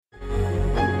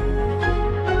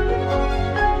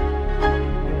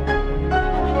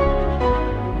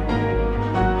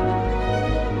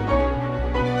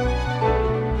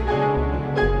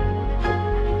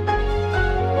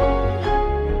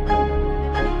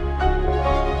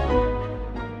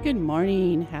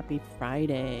morning. Happy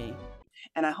Friday.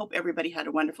 And I hope everybody had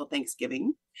a wonderful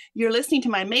Thanksgiving. You're listening to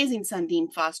my amazing son,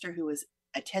 Dean Foster, who is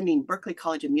attending Berklee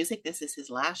College of Music. This is his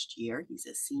last year. He's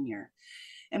a senior.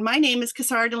 And my name is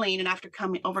Cassara Delane, and after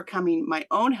overcoming my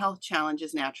own health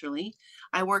challenges naturally,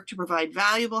 I work to provide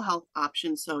valuable health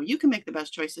options so you can make the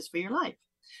best choices for your life.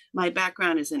 My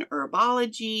background is in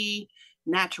herbology,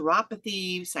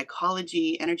 naturopathy,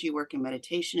 psychology, energy work, and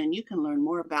meditation. And you can learn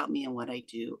more about me and what I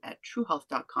do at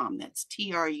TruHealth.com. That's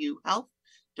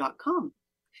TRUHealth.com.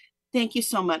 Thank you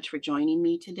so much for joining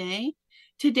me today.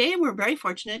 Today, we're very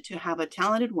fortunate to have a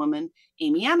talented woman,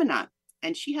 Amy Amanat,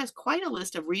 and she has quite a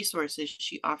list of resources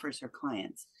she offers her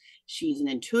clients. She's an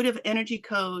intuitive energy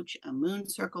coach, a moon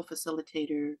circle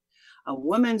facilitator, a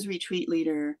women's retreat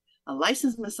leader, a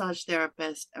licensed massage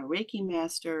therapist, a Reiki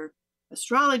master,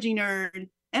 astrology nerd,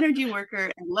 energy worker,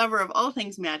 and lover of all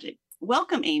things magic.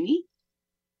 Welcome, Amy.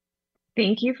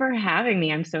 Thank you for having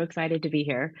me. I'm so excited to be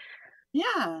here.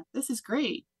 Yeah, this is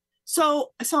great. So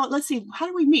let's see, how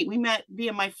did we meet? We met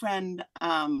via my friend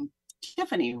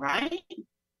Tiffany, right?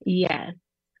 Yes.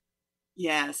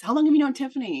 Yes. How long have you known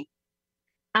Tiffany?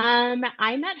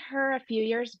 I met her a few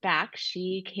years back.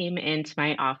 She came into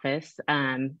my office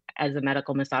as a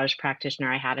medical massage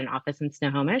practitioner. I had an office in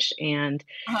Snohomish, and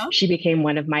Uh-huh. she became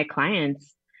one of my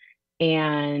clients.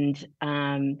 And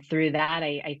through that,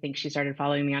 I think she started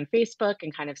following me on Facebook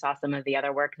and kind of saw some of the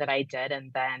other work that I did,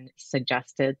 and then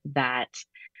suggested that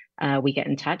we get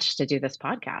in touch to do this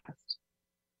podcast.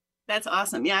 That's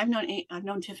awesome. Yeah, I've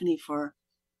known Tiffany for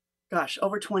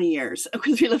over 20 years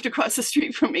because we lived across the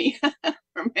street from me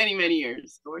for many, many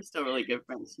years. So we're still really good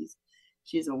friends.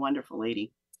 She's a wonderful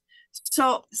lady.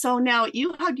 So now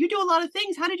you do a lot of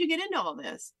things. How did you get into all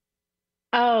this?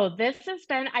 Oh, this has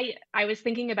been, I was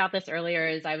thinking about this earlier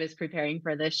as I was preparing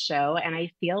for this show, and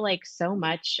I feel like so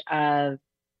much of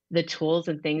the tools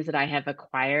and things that I have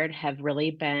acquired have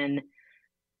really been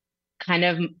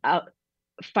kind of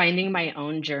finding my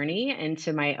own journey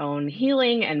into my own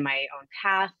healing and my own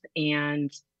path.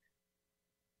 And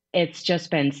it's just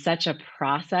been such a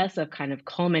process of kind of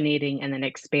culminating and then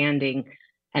expanding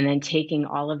and then taking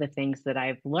all of the things that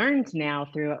I've learned now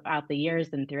throughout the years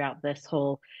and throughout this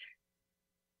whole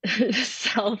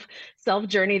self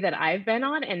journey that I've been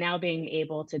on, and now being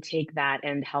able to take that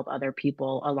and help other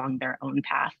people along their own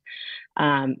path.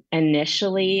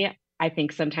 Initially, I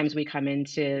think sometimes we come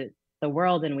into the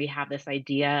world and we have this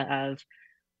idea of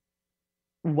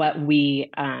what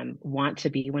we want to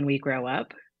be when we grow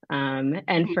up.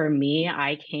 And for me,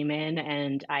 I came in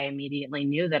and I immediately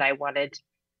knew that I wanted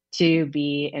to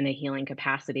be in a healing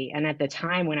capacity. And at the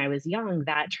time when I was young,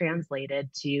 that translated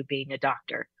to being a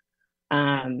doctor.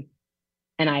 And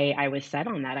I was set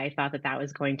on that. I thought that that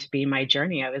was going to be my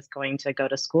journey. I was going to go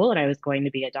to school and I was going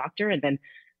to be a doctor. And then,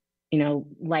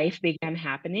 life began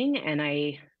happening and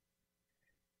I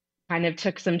kind of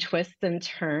took some twists and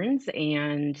turns.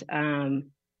 And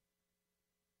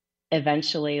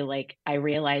eventually, I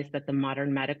realized that the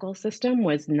modern medical system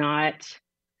was not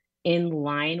in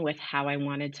line with how I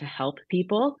wanted to help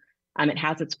people. It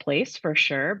has its place for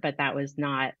sure, but that was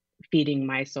not feeding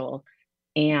my soul.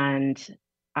 And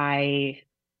I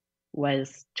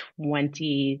was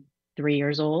 23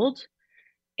 years old,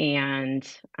 and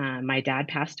my dad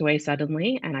passed away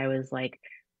suddenly. And I was like,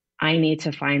 I need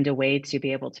to find a way to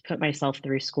be able to put myself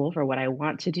through school for what I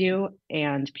want to do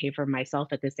and pay for myself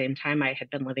at the same time. I had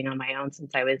been living on my own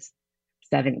since I was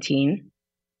 17.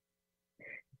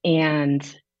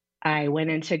 And I went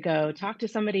in to go talk to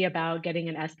somebody about getting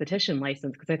an esthetician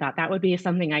license because I thought that would be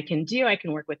something I can do. I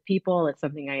can work with people. It's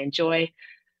something I enjoy.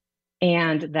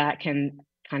 And that can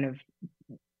kind of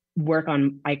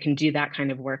I can do that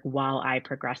kind of work while I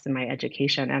progress in my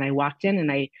education. And I walked in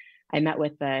and I met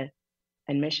with the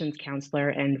admissions counselor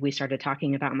and we started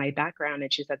talking about my background.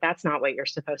 And she said, that's not what you're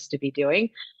supposed to be doing.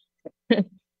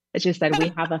 She said,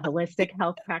 we have a holistic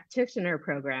health practitioner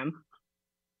program.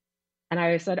 And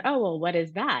I said, oh, well, what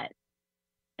is that?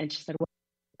 And she said, well,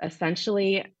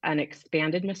 essentially an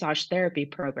expanded massage therapy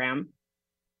program.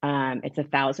 It's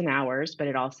 1,000 hours, but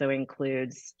it also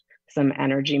includes some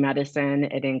energy medicine.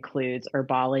 It includes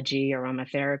herbology,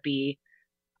 aromatherapy.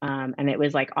 And it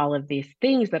was like all of these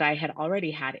things that I had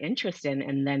already had interest in.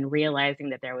 And then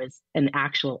realizing that there was an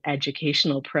actual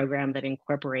educational program that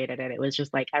incorporated it, it was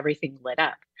just like everything lit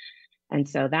up. And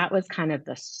so that was kind of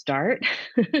the start,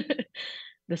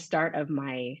 the start of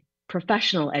my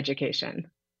professional education,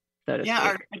 so to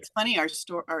speak. It's funny.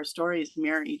 Our stories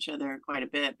mirror each other quite a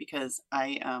bit because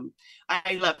I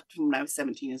left when I was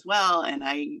 17 as well, and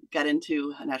I got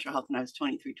into natural health when I was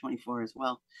 23, 24 as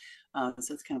well.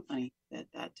 So it's kind of funny that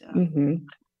Mm-hmm.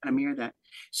 kind of mirror that.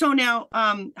 So now,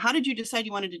 how did you decide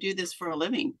you wanted to do this for a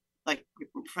living, like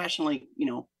professionally,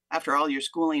 after all your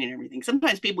schooling and everything?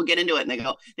 Sometimes people get into it and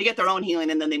they get their own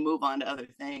healing and then they move on to other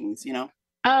things.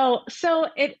 Oh, so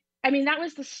I mean, that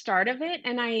was the start of it.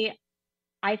 And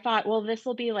I thought, well, this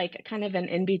will be like kind of an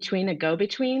in-between, a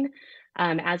go-between,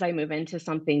 as I move into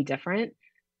something different.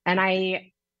 And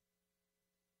I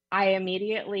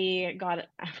immediately got,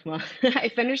 well, I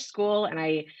finished school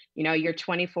and you're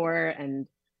 24 and,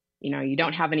 you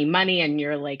don't have any money and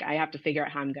you're like, I have to figure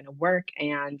out how I'm going to work.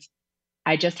 And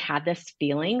I just had this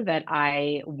feeling that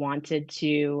I wanted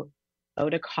to go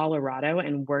to Colorado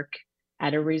and work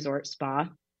at a resort spa.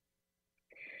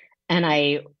 And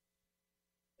I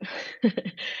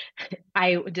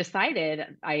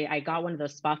decided I got one of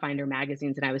those Spa Finder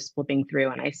magazines and I was flipping through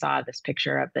and I saw this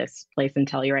picture of this place in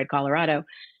Telluride, Colorado.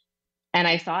 And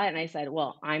I saw it and I said,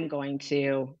 well, I'm going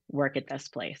to work at this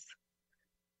place.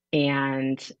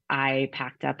 And I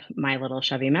packed up my little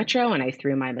Chevy Metro and I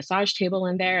threw my massage table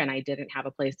in there, and I didn't have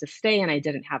a place to stay and I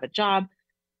didn't have a job.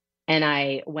 And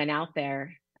I went out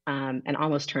there and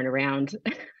almost turned around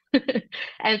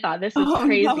and thought, this is Oh no,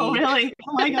 crazy. really?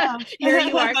 Oh my gosh. Here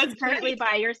you are That's completely great.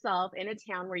 by yourself in a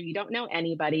town where you don't know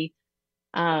anybody.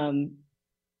 And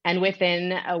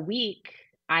within a week,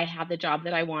 I had the job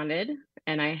that I wanted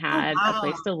and I Oh had a wow.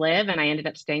 place to live, and I ended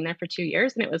up staying there for 2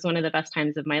 years, and it was one of the best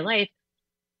times of my life.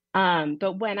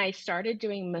 But when I started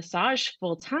doing massage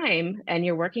full time and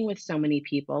you're working with so many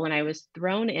people, and I was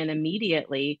thrown in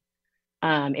immediately,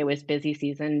 it was busy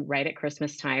season right at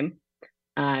Christmas time.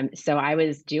 So I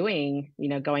was doing,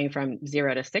 going from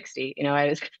 0 to 60, I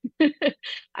was,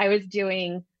 I was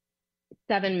doing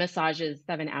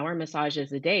 7-hour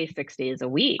massages a day, 6 days a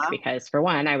week, Wow. because for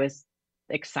one, I was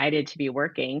excited to be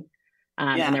working,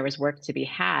 and Yeah. there was work to be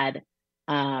had.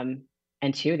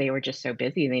 And two, they were just so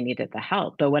busy, they needed the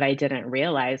help. But what I didn't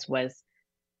realize was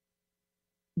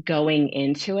going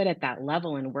into it at that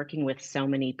level and working with so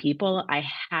many people, I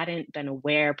hadn't been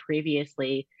aware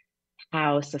previously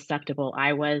how susceptible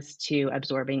I was to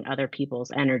absorbing other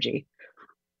people's energy.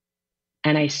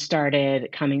 And I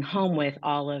started coming home with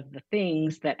all of the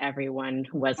things that everyone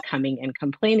was coming and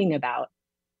complaining about.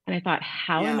 And I thought,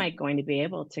 how am Yeah. I going to be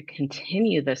able to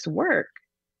continue this work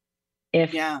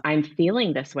if Yeah. I'm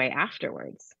feeling this way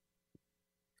afterwards?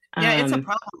 Yeah, it's a Um,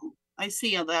 problem. I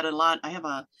see that a lot. I have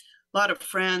a lot of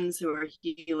friends who are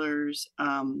healers.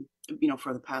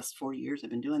 For the past 4 years, I've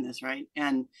been doing this, right?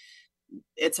 And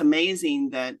it's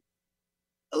amazing that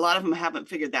a lot of them haven't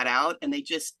figured that out, and they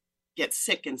just get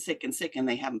sick and sick and sick, and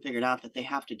they haven't figured out that they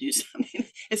have to do something.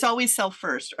 It's always self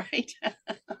first, right?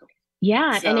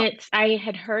 yeah, and So, I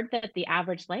had heard that the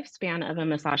average lifespan of a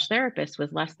massage therapist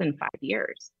was less than 5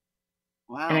 years.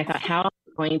 And I wow. thought, how am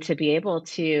I going to be able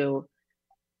to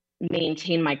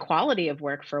maintain my quality of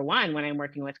work, for one, when I'm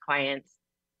working with clients,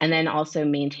 and then also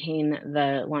maintain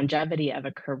the longevity of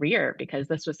a career, because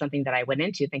this was something that I went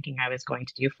into thinking I was going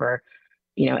to do for,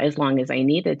 as long as I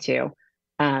needed to.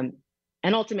 Um,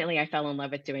 and ultimately, I fell in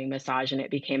love with doing massage, and it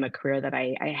became a career that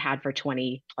I had for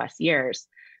 20 plus years.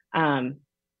 Um,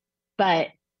 but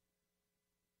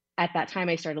at that time,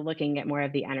 I started looking at more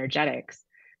of the energetics.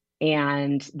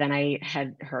 And then I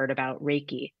had heard about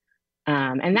Reiki.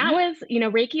 And that Mhm. was,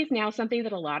 Reiki is now something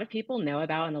that a lot of people know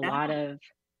about, and a Yeah. lot of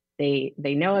they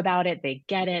know about it, they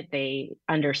get it, they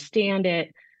understand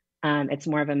it. It's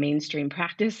more of a mainstream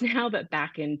practice now, but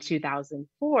back in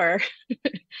 2004,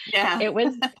 Yeah. it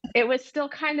was it was still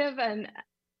kind of an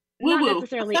Woo not woo.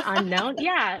 necessarily unknown,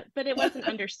 yeah, but it wasn't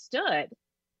understood.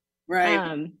 Right.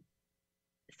 Um,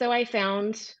 so I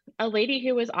found a lady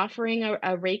who was offering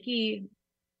a Reiki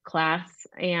class,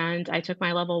 and I took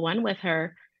my level 1 with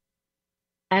her.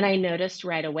 And I noticed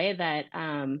right away that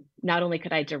not only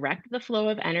could I direct the flow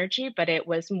of energy, but it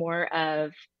was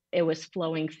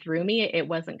flowing through me. It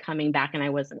wasn't coming back and I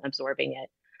wasn't absorbing it.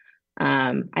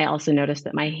 I also noticed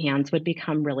that my hands would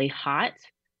become really hot.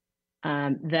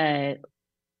 The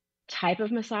type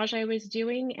of massage I was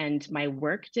doing and my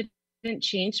work didn't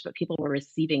change, but people were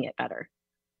receiving it better.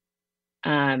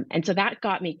 And so that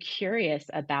got me curious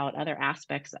about other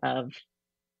aspects of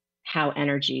how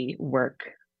energy work,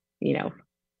 you know,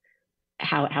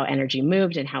 how energy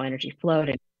moved and how energy flowed,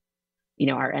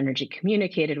 and our energy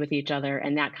communicated with each other.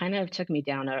 And that kind of took me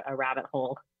down a rabbit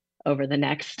hole over the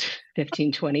next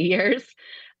 15, 20 years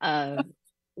of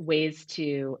ways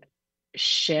to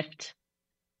shift,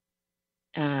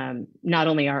 not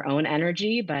only our own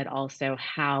energy, but also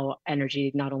how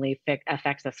energy not only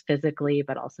affects us physically,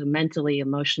 but also mentally,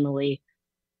 emotionally,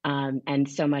 and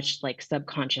so much like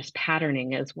subconscious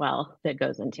patterning as well that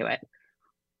goes into it.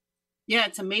 Yeah,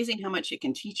 it's amazing how much it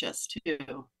can teach us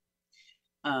too.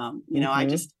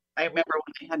 Mm-hmm. I remember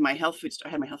when I had my health food store,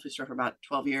 I had my health food store for about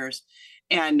 12 years,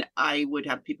 and I would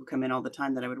have people come in all the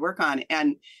time that I would work on.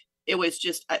 And it was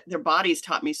just, their bodies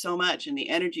taught me so much, and the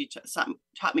energy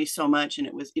taught me so much. And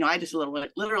it was, I just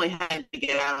literally had to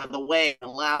get out of the way and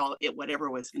allow it, whatever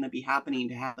was going to be happening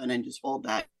to happen, and just hold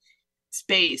that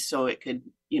space so it could,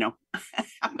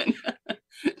 happen.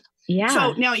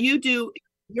 So Yeah. now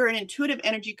you're an intuitive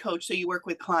energy coach. So you work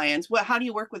with clients. How do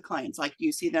you work with clients? Like, do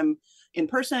you see them in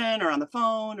person or on the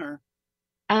phone or?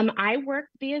 I work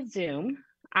via Zoom.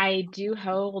 I do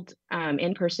hold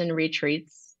in-person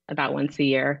retreats about once a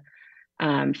year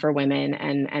for women,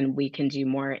 and we can do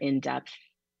more in-depth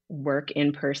work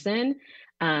in person.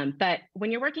 But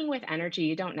when you're working with energy,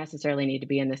 you don't necessarily need to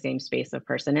be in the same space of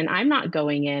person. And I'm not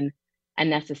going in and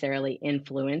necessarily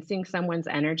influencing someone's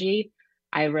energy.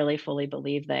 I really fully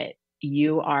believe that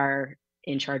you are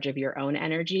in charge of your own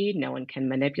energy. No one can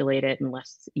manipulate it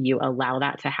unless you allow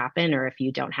that to happen, or if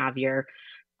you don't have your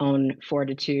own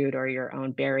fortitude or your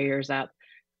own barriers up,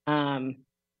 um,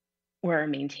 or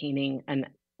maintaining an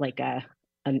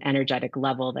energetic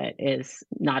level that is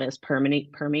not as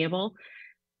permeable.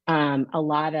 A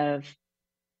lot of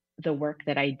the work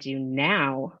that I do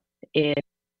now is,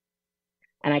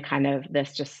 and I kind of,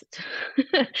 this just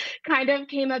kind of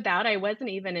came about. I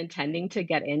wasn't even intending to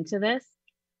get into this.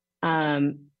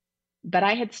 Um, but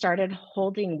I had started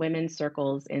holding women's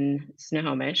circles in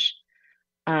Snohomish,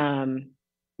 um,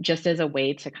 just as a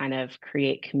way to kind of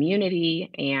create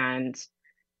community and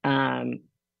um,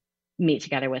 meet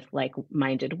together with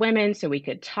like-minded women so we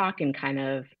could talk and kind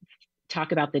of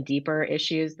talk about the deeper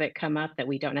issues that come up that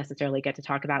we don't necessarily get to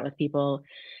talk about with people.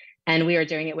 And we are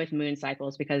doing it with moon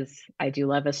cycles because I do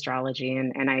love astrology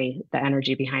and the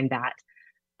energy behind that.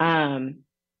 Um,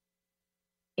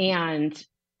 and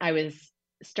I was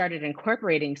started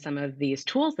incorporating some of these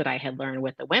tools that I had learned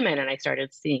with the women, and I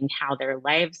started seeing how their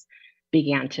lives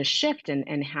began to shift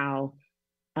and how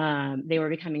they were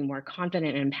becoming more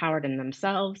confident and empowered in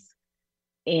themselves.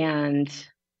 And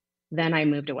then I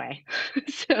moved away.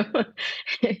 So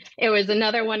it was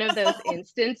another one of those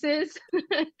instances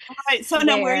All right. So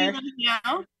now where are you where living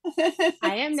now?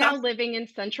 I am So now living in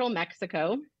central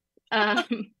Mexico. Um,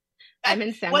 it I'm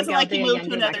in San wasn't Miguel like you de moved to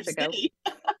Allende, another Mexico. city.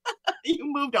 You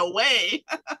moved away.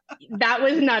 That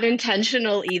was not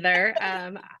intentional either.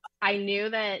 I knew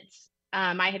that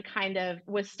I had kind of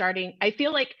was starting, I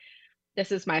feel like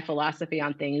this is my philosophy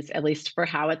on things, at least for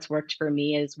how it's worked for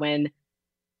me, is when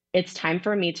it's time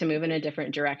for me to move in a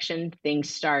different direction,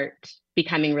 things start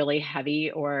becoming really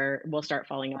heavy or will start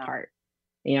falling Yeah. apart.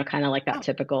 Kind of like that Oh,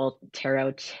 typical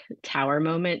tarot tower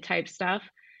moment type stuff.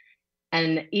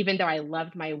 And even though I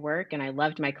loved my work and I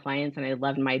loved my clients and I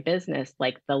loved my business,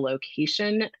 like the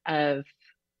location of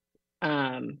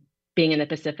um, being in the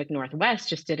Pacific Northwest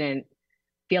just didn't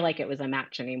feel like it was a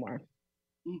match anymore.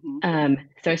 mm-hmm.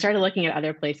 So I started looking at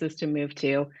other places to move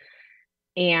to,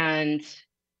 and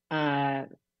uh,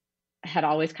 had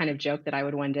always kind of joked that I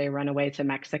would one day run away to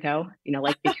Mexico.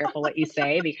 Like be careful what you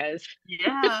say because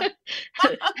Yeah.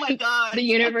 Oh my the gosh.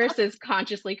 universe is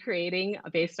consciously creating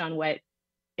based on what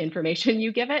information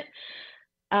you give it.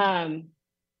 Um,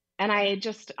 and I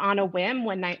just on a whim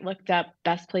one night looked up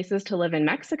best places to live in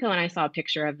Mexico, and I saw a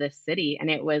picture of this city, and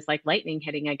it was like lightning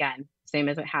hitting again, same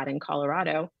as it had in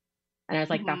Colorado. And I was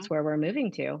like, Mm-hmm. that's where we're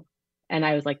moving to. And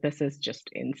I was like, this is just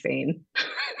insane.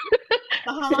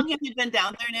 So how long have you been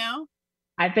down there now?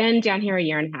 I've been down here a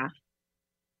year and a half.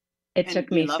 It And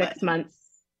took you me love it. 6 months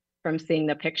from seeing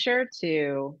the picture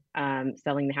to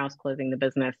selling the house, closing the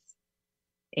business,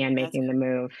 and That's making the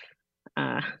move.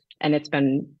 Uh, and it's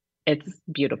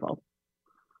beautiful.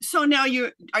 so now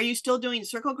are you still doing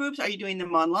circle groups? Are you doing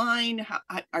them online?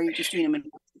 Are you just doing them in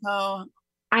Mexico?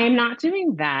 I am not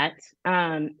doing that.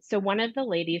 So one of the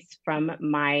ladies from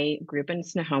my group in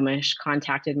Snohomish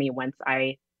contacted me once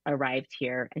I arrived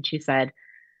here, and she said,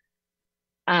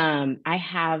 I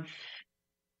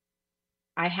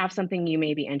have something you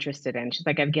may be interested in. She's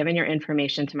like, I've given your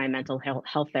information to my mental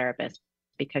health therapist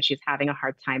because she's having a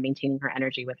hard time maintaining her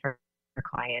energy with her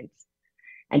clients.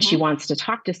 And she Mm-hmm. wants to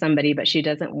talk to somebody, but she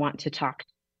doesn't want to talk to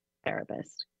a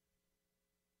therapist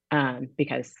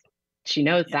because she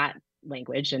knows Yeah. that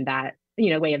language and that,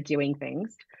 way of doing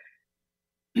things.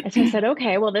 And so I said,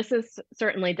 okay, well, this is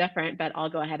certainly different, but I'll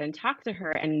go ahead and talk to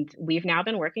her. And we've now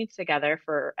been working together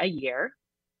for a year.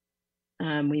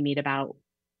 We meet about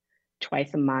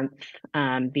twice a month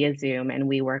via Zoom, and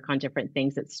we work on different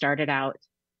things. It started out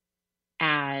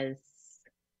as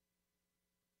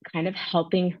kind of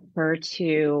helping her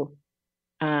to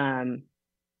um,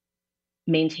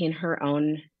 maintain her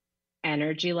own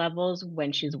energy levels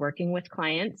when she's working with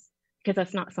clients. because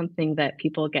that's not something that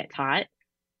people get taught.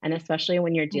 And especially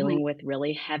when you're Mhm. dealing with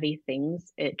really heavy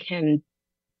things, it can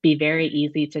be very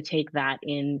easy to take that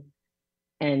in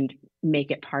and make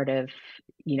it part of,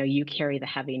 you carry the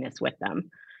heaviness with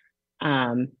them.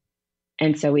 Um,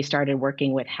 and so we started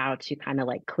working with how to kind of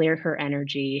like clear her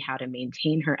energy, how to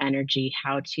maintain her energy,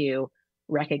 how to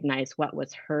recognize what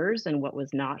was hers and what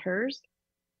was not hers.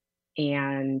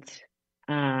 And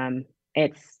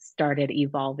it started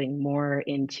evolving more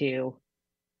into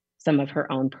some of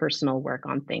her own personal work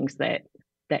on things that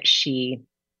she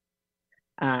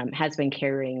has been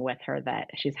carrying with her, that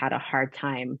she's had a hard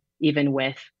time, even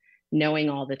with knowing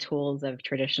all the tools of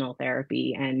traditional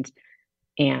therapy and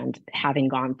having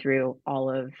gone through all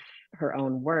of her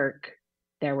own work.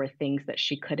 There were things that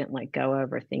she couldn't let go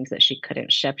of, or things that she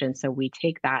couldn't shift. And so we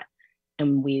take that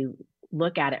and we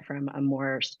look at it from a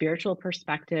more spiritual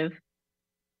perspective,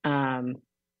 and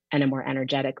a more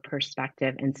energetic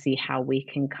perspective, and see how we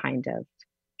can kind of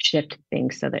shift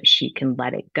things so that she can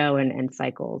let it go and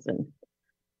cycles and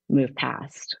move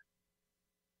past.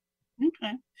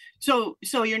 Okay. So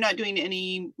you're not doing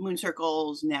any moon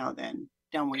circles now then,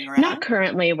 down where you're Not at?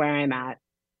 currently where I'm at.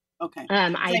 Okay.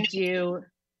 I do,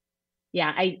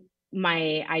 yeah,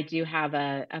 I do have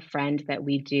a friend that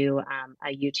we do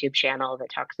a YouTube channel that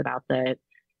talks about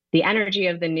the energy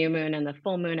of the new moon and the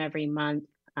full moon every month.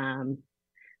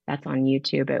 That's on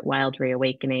YouTube at Wild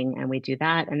Reawakening, and we do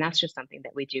that, and that's just something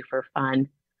that we do for fun.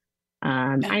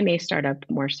 I may start up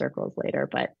more circles later,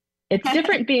 but it's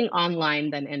different being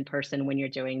online than in person when you're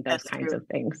doing those That's kinds true. of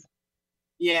things.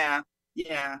 Yeah.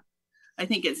 Yeah. I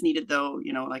think it's needed though,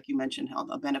 like you mentioned, how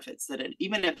the benefits that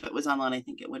even if it was online, I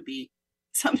think it would be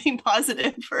something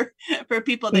positive for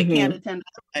people that can't attend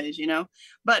otherwise,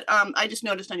 But I just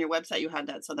noticed on your website you had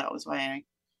that, so that was why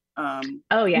Oh and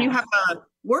you yeah. have a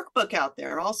workbook out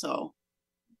there also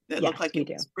that looked Yes, like we it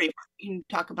do. was great. Can you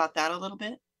talk about that a little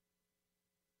bit?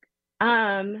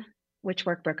 Which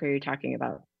workbook are you talking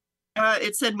about?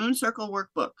 It said Moon Circle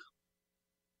Workbook.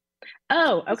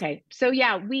 Oh, okay. So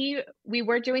yeah, we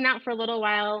were doing that for a little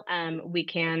while.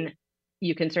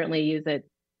 You can certainly use it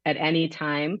at any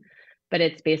time, but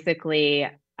it's basically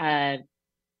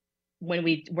when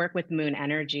we work with moon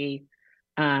energy,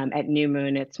 at new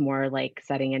moon, it's more like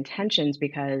setting intentions,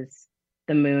 because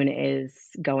the moon is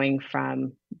going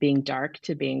from being dark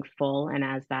to being full. And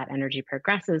as that energy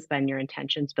progresses, then your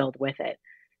intentions build with it.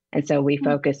 And so we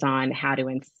focus on how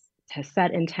to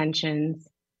set intentions,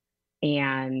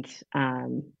 and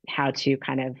how to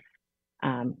kind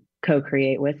of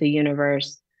co-create with the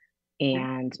universe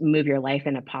and move your life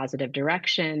in a positive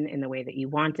direction in the way that you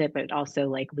want it, but also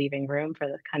like leaving room for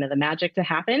the kind of the magic to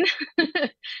happen.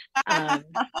 um,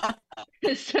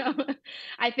 so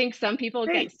I think some people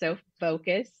Great. get so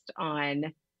focused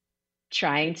on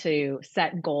trying to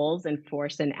set goals and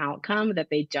force an outcome that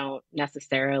they don't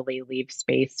necessarily leave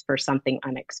space for something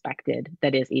unexpected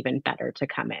that is even better to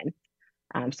come in.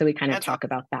 So we kind of That's a talk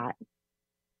about that.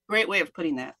 great way of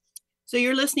putting that. So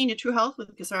you're listening to True Health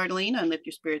with Cassara and Aline on Lift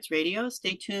Your Spirits Radio.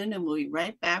 Stay tuned, and we'll be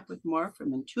right back with more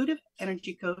from intuitive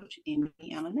energy coach Amy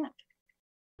Allenette.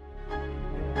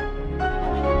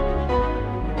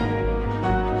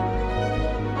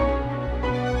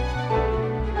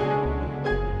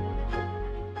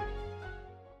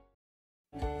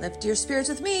 Lift Your Spirits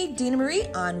with me, Dina Marie,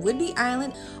 on Whidbey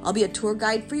Island. I'll be a tour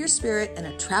guide for your spirit and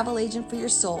a travel agent for your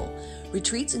soul.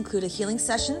 Retreats include a healing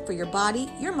session for your body,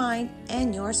 your mind,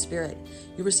 and your spirit.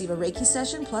 You'll receive a Reiki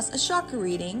session plus a chakra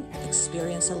reading,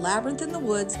 experience a labyrinth in the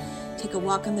woods, take a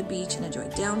walk on the beach, and enjoy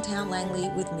downtown Langley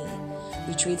with me.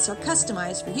 Retreats are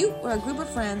customized for you or a group of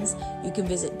friends. You can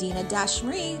visit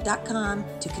dina-marie.com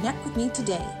to connect with me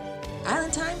today.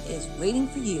 Island Time is waiting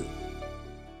for you.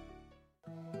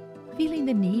 Feeling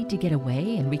the need to get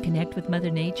away and reconnect with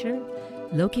Mother Nature?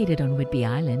 Located on Whidbey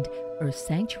Island, Earth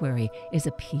Sanctuary is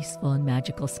a peaceful and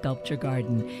magical sculpture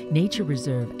garden, nature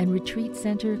reserve, and retreat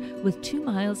center with 2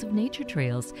 miles of nature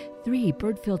trails, 3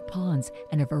 bird-filled ponds,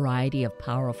 and a variety of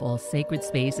powerful sacred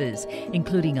spaces,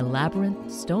 including a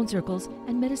labyrinth, stone circles,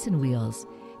 and medicine wheels.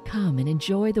 Come and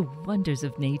enjoy the wonders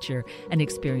of nature and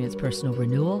experience personal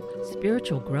renewal,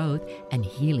 spiritual growth, and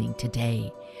healing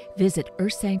today. Visit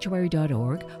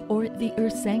earthsanctuary.org or the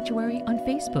Earth Sanctuary on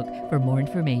Facebook for more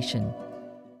information.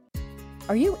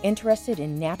 Are you interested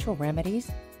in natural remedies?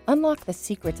 Unlock the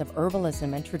secrets of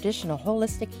herbalism and traditional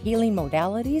holistic healing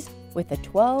modalities with a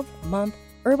 12-month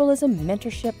herbalism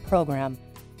mentorship program.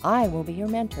 I will be your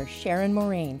mentor, Sharon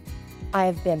Maureen. I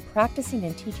have been practicing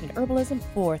and teaching herbalism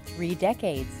for 3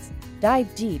 decades.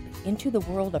 Dive deep into the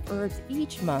world of herbs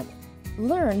each month.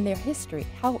 Learn their history,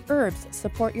 how herbs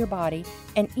support your body,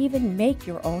 and even make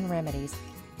your own remedies.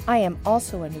 I am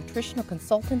also a nutritional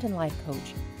consultant and life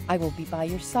coach. I will be by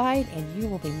your side and you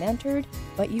will be mentored,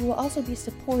 but you will also be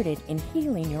supported in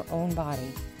healing your own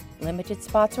body. Limited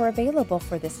spots are available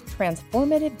for this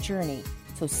transformative journey,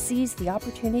 so seize the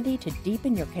opportunity to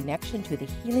deepen your connection to the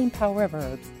healing power of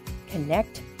herbs.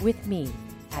 Connect with me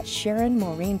at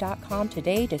SharonMaureen.com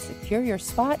today to secure your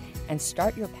spot and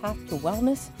start your path to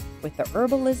wellness with the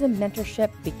Herbalism Mentorship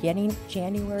beginning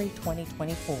January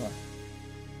 2024.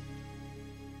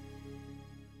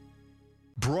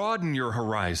 Broaden your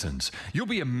horizons. You'll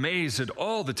be amazed at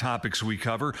all the topics we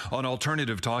cover on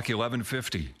Alternative Talk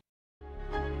 1150.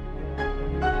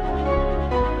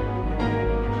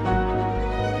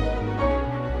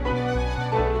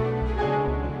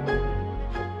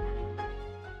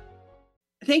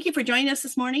 Thank you for joining us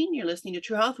this morning. You're listening to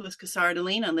TruHealth with Casara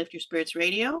Deline on Lift Your Spirits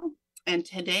Radio. And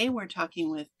today we're talking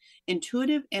with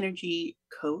intuitive energy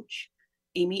coach,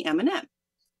 Amy Eminette.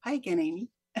 Hi again, Amy.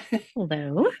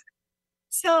 Hello.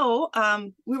 So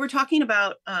we were talking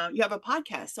about, you have a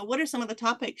podcast. So what are some of the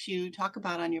topics you talk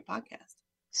about on your podcast?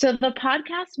 So the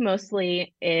podcast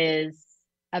mostly is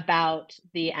about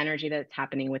the energy that's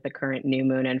happening with the current new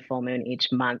moon and full moon each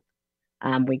month.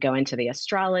 We go into the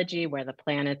astrology, where the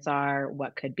planets are,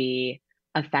 what could be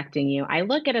affecting you. I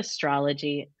look at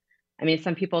astrology. I mean,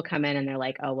 some people come in and they're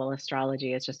like, oh, well,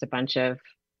 astrology is just a bunch of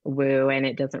woo and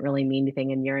it doesn't really mean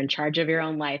anything and you're in charge of your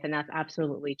own life. And that's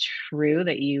absolutely true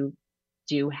that you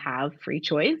do have free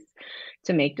choice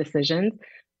to make decisions.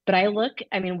 But I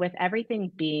mean, with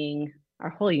everything being, our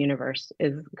whole universe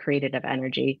is created of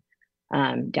energy,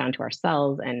 down to our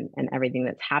cells and everything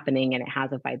that's happening, and it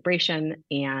has a vibration.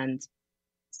 And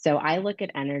so I look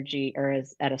at energy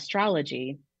at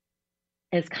astrology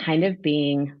as kind of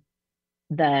being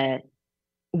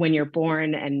when you're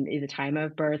born and the time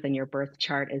of birth and your birth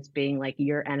chart as being like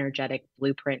your energetic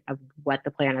blueprint of what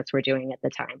the planets were doing at the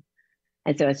time.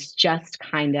 And so it's just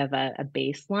kind of a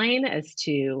baseline as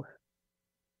to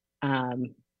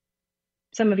some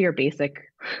of your basic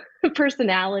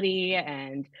personality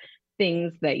and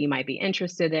things that you might be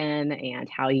interested in and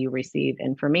how you receive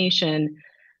information.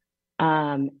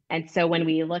 And so when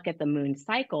we look at the moon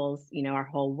cycles, you know, our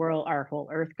whole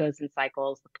earth goes in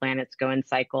cycles, the planets go in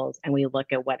cycles, and we look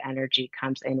at what energy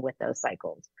comes in with those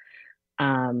cycles.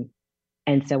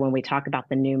 And so when we talk about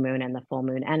the new moon and the full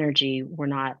moon energy, we're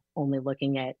not only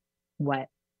looking at what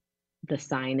the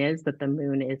sign is that the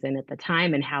moon is in at the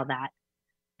time and how that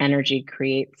energy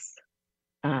creates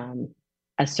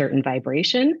a certain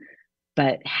vibration,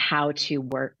 but how to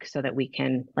work so that we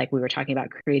can, like we were talking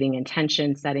about, creating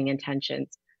intention, setting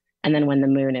intentions. And then when the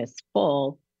moon is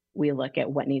full, we look at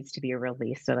what needs to be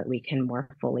released so that we can more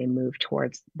fully move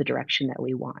towards the direction that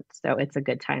we want. So it's a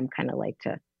good time kind of like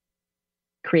to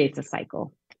create a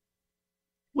cycle.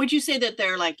 Would you say that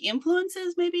they're like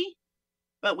influences maybe,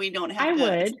 but we don't have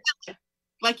I would.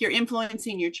 Like you're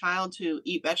influencing your child to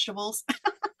eat vegetables?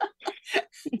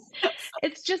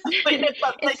 It's just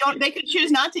they could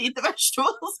choose not to eat the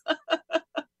vegetables.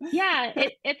 Yeah,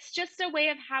 it's just a way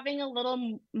of having a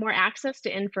little more access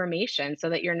to information so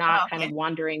that you're not kind of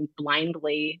wandering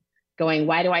blindly going,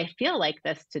 why do I feel like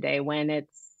this today, when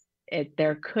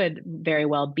there could very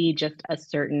well be just a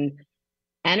certain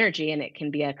energy, and it can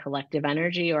be a collective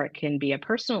energy or it can be a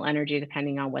personal energy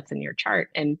depending on what's in your chart.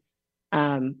 And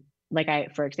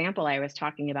for example, I was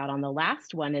talking about on the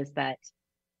last one is that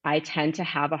I tend to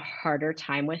have a harder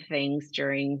time with things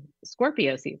during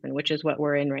Scorpio season, which is what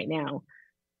we're in right now.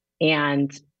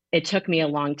 And it took me a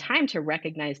long time to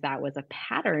recognize that was a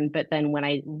pattern. But then when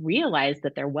I realized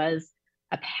that there was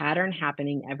a pattern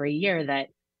happening every year, that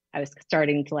I was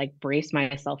starting to like brace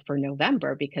myself for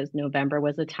November, because November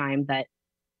was a time that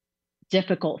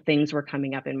difficult things were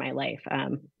coming up in my life.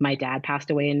 My dad passed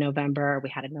away in November.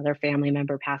 We had another family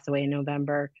member pass away in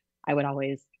November. I would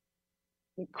always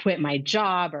quit my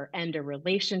job or end a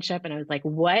relationship. And I was like,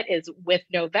 what is with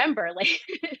November? Like,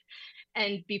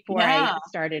 and before I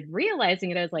started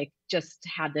realizing it, I was like, just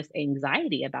had this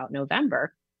anxiety about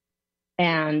November.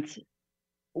 And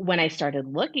when I started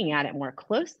looking at it more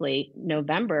closely,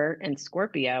 November in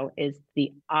Scorpio is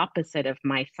the opposite of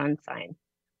my sun sign,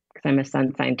 because I'm a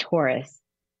sun sign Taurus.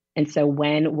 And so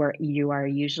when you are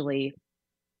usually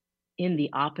in the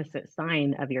opposite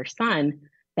sign of your sun,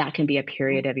 that can be a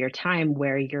period of your time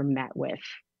where you're met with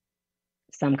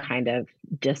some kind of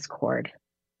discord.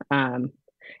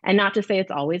 And not to say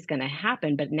it's always going to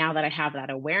happen, but now that I have that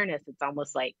awareness, it's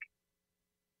almost like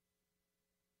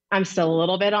I'm still a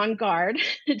little bit on guard.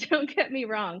 Don't get me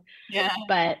wrong. Yeah.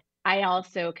 But I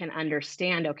also can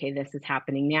understand, okay, this is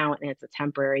happening now and it's a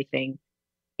temporary thing.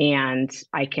 And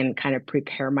I can kind of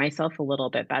prepare myself a little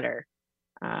bit better.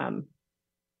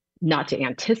 not to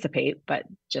anticipate, but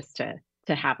just to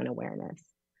have an awareness.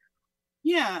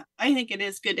 Yeah, I think it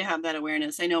is good to have that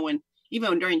awareness. I know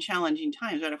even during challenging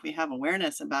times, right, if we have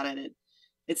awareness about it,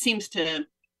 it seems to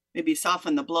maybe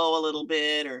soften the blow a little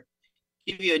bit or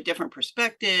give you a different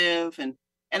perspective.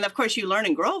 And of course you learn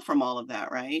and grow from all of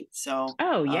that, right? So,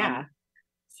 Oh, yeah.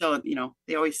 So,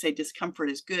 they always say discomfort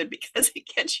is good because it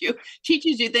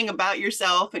teaches you things about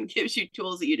yourself and gives you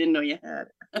tools that you didn't know you had.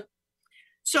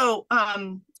 So,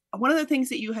 one of the things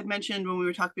that you had mentioned when we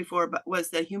were talking before was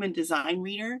the human design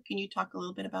reader. Can you talk a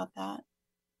little bit about that?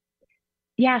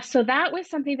 Yeah, so that was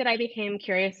something that I became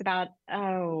curious about.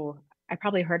 Oh, I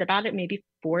probably heard about it maybe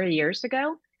 4 years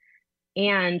ago.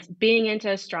 And being into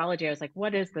astrology, I was like,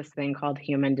 what is this thing called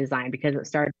human design? Because it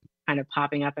started kind of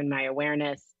popping up in my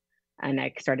awareness and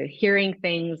I started hearing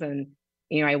things. And,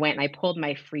 I went and I pulled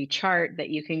my free chart that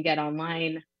you can get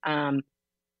online. And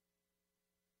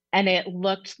it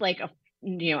looked like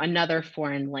another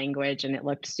foreign language, and it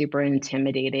looked super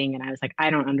intimidating. And I was like, I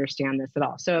don't understand this at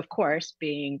all. So of course,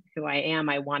 being who I am,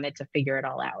 I wanted to figure it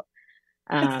all out.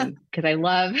 Because I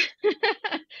love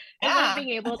I love being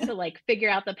able to like figure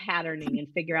out the patterning and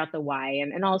figure out the why.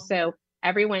 And also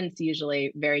everyone's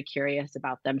usually very curious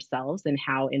about themselves and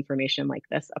how information like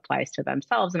this applies to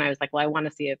themselves. And I was like, well, I want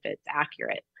to see if it's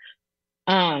accurate.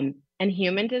 And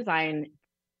human design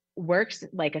works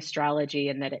like astrology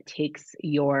in that it takes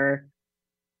your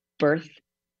birth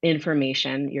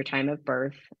information, your time of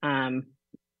birth,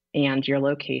 and your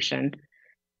location,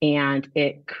 and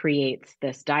it creates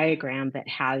this diagram that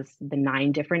has the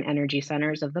 9 different energy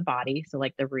centers of the body. So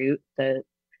like the root, the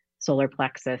solar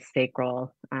plexus,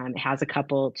 sacral, it has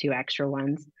 2 extra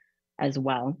ones as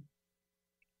well.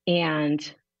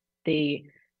 And they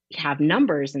have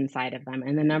numbers inside of them,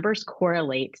 and the numbers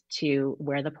correlate to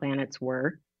where the planets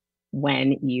were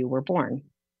when you were born.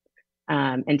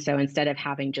 And so instead of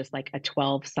having just like a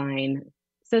 12 sign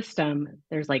system,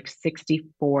 there's like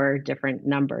 64 different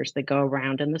numbers that go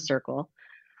around in the circle.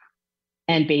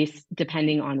 And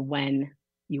depending on when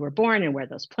you were born and where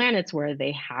those planets were,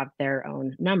 they have their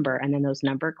own number. And then those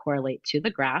numbers correlate to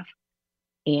the graph,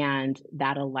 and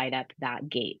that'll light up that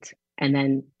gate. And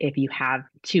then if you have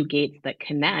 2 gates that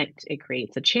connect, it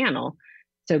creates a channel.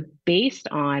 So based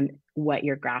on what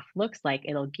your graph looks like,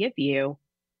 it'll give you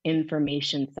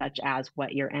information such as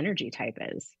what your energy type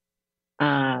is.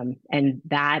 And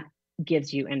that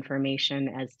gives you information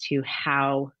as to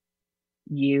how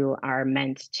you are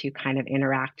meant to kind of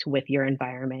interact with your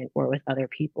environment or with other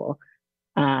people.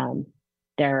 There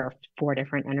are 4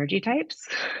 different energy types.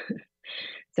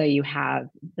 So you have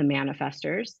the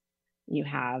manifestors, you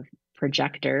have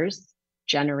projectors,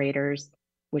 generators,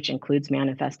 which includes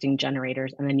manifesting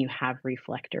generators, and then you have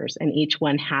reflectors. And each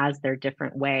one has their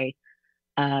different way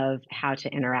of how to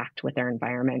interact with their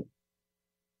environment.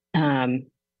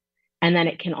 And then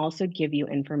it can also give you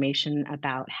information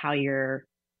about how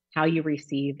you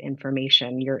receive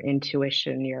information, your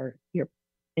intuition, your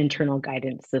internal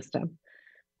guidance system.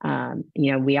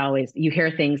 You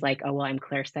hear things like, oh, well, I'm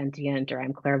clairsentient, or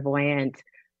I'm clairvoyant,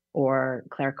 or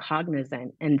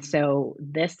claircognizant. And so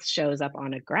this shows up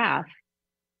on a graph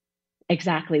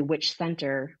exactly which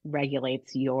center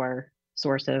regulates your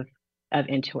source of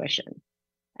intuition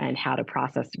and how to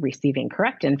process receiving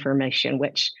correct information,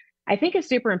 which I think is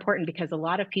super important because a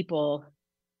lot of people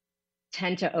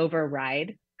tend to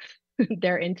override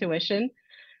their intuition.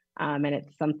 And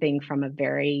it's something from a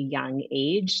very young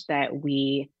age that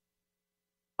we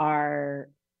are,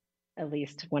 at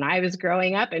least when I was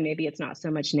growing up, and maybe it's not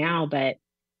so much now, but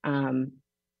kind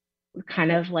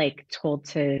of like told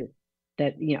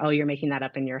that, oh, you're making that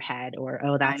up in your head, or,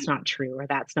 oh, that's not true, or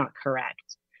that's not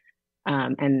correct.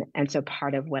 And so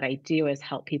part of what I do is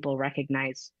help people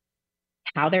recognize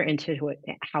how their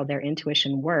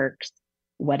intuition works,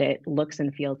 what it looks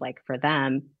and feels like for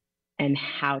them, and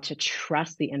how to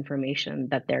trust the information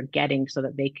that they're getting so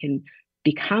that they can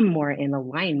become more in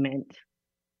alignment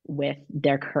with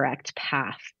their correct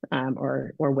path,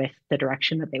 or with the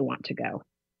direction that they want to go.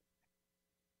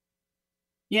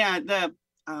 Yeah,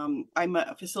 I'm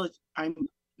a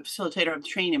facilitator of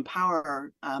Train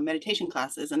Empower meditation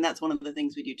classes, and that's one of the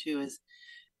things we do too.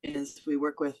 Is we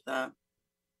work with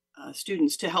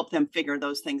students to help them figure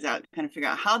those things out, kind of figure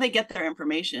out how they get their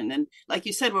information. And like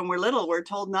you said, when we're little, we're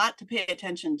told not to pay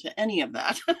attention to any of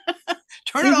that.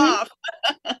 Turn it off.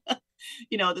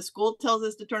 The school tells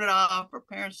us to turn it off, or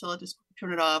parents tell us to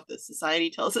turn it off. The society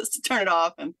tells us to turn it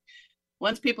off. And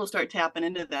once people start tapping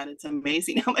into that, it's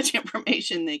amazing how much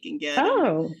information they can get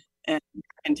and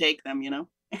take them,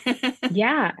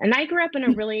 Yeah. And I grew up in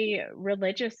a really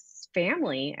religious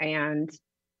family. And,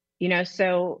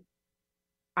 so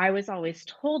I was always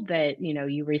told that,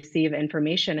 you receive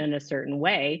information in a certain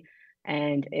way,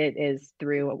 and it is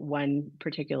through one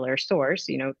particular source,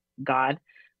 God,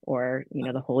 or,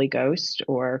 the Holy Ghost,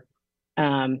 or,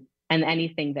 and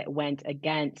anything that went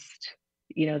against,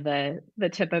 the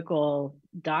typical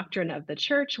doctrine of the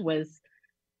church was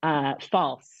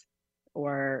false,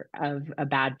 or of a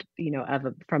bad,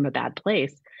 from a bad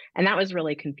place. And that was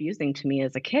really confusing to me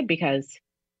as a kid, because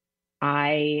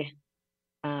I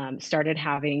started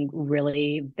having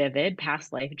really vivid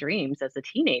past life dreams as a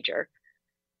teenager.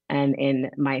 And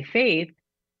in my faith,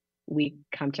 we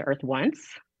come to earth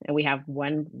once and we have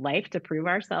one life to prove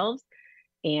ourselves,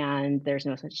 and there's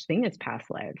no such thing as past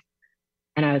lives.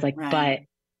 And I was like, Right.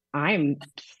 but I'm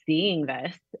seeing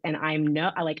this, and I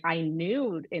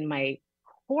knew in my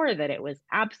core that it was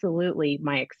absolutely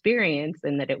my experience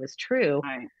and that it was true.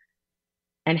 Right.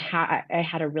 And I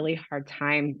had a really hard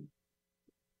time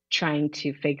trying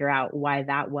to figure out why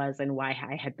that was, and why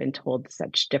I had been told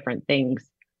such different things.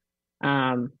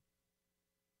 And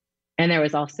there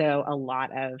was also a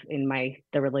lot of, in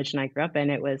the religion I grew up in,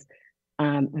 it was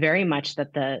very much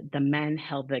that the men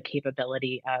held the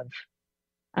capability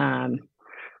of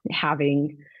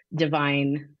having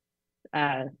divine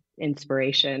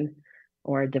inspiration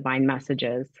or divine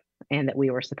messages, and that we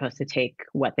were supposed to take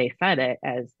what they said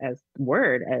as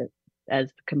word,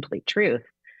 as complete truth.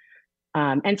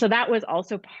 And so that was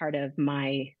also part of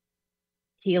my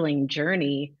healing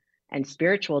journey and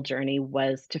spiritual journey,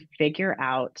 was to figure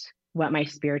out what my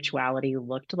spirituality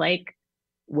looked like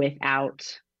without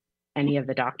any of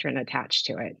the doctrine attached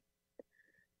to it,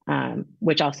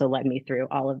 which also led me through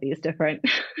all of these different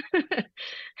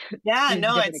Yeah, these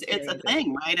no, different it's a experiences.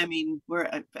 thing, right? I mean,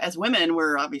 we're as women,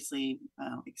 we're obviously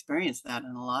experience that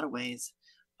in a lot of ways,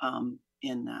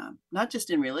 in not just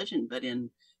in religion, but in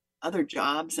other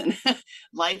jobs and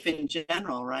life in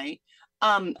general, right?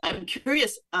 I'm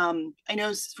curious. I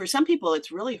know for some people,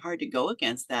 it's really hard to go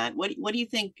against that. What do you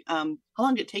think? How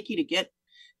long did it take you to get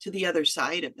to the other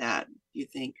side of that? Do you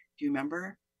think? Do you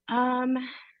remember Um,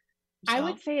 I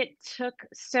would yourself? say it took,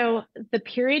 so the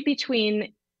period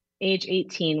between age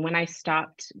 18, when I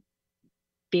stopped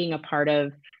being a part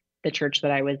of the church that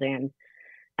I was in,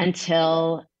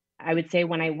 until I would say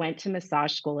when I went to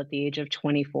massage school at the age of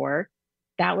 24,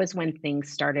 that was when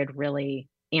things started really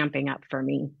amping up for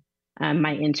me.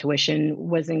 My intuition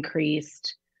was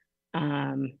increased.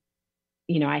 Um,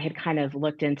 I had kind of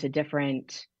looked into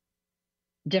different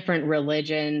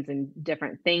religions and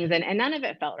different things, and none of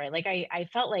it felt right. Like I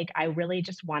felt like I really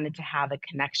just wanted to have a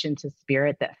connection to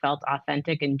spirit that felt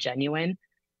authentic and genuine,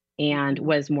 and Mhm.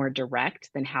 was more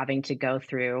direct than having to go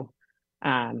through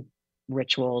um,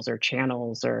 rituals or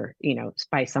channels, or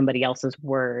by somebody else's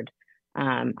word.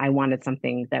 I wanted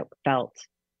something that felt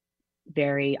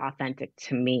very authentic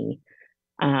to me.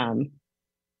 um,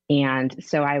 and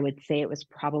so I would say it was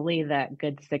probably that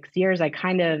good 6 years I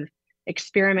kind of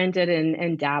experimented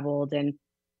and dabbled, and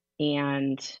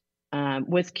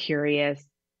was curious.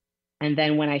 And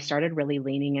then when I started really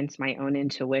leaning into my own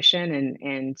intuition,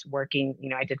 and working,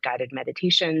 I did guided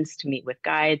meditations to meet with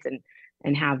guides,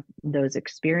 and have those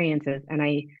experiences.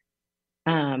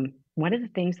 And one of the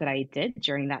things that I did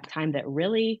during that time that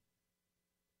really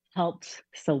helped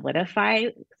solidify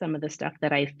some of the stuff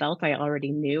that I felt I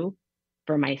already knew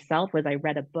for myself, was I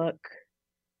read a book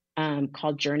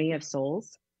called Journey of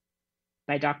Souls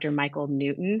by Dr. Michael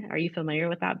Newton. Are you familiar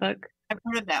with that book? I've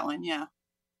heard of that one. Yeah.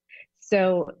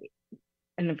 So,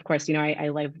 and of course, I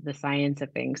love the science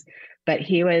of things, but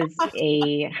he was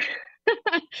a,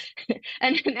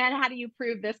 and how do you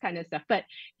prove this kind of stuff? But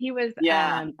he was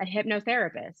Yeah. a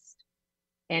hypnotherapist,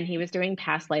 and he was doing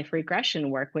past life regression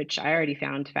work, which I already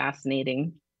found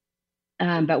fascinating.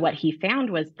 But what he found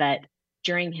was that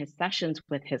during his sessions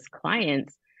with his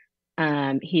clients,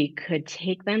 he could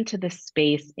take them to the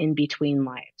space in between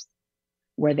lives,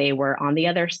 where they were on the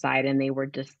other side and they were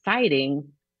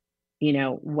deciding,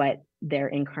 what their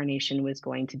incarnation was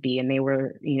going to be. And they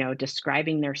were,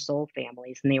 describing their soul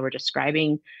families, and they were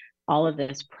describing all of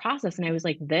this process. And I was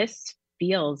like, this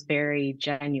feels very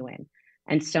genuine.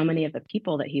 And so many of the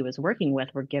people that he was working with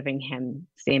were giving him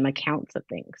same accounts of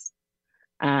things.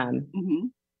 Um, Hmm.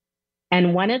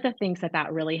 and one of the things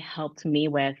that really helped me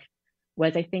with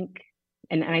was, I think,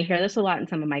 and I hear this a lot in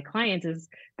some of my clients, is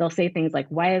they'll say things like,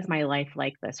 why is my life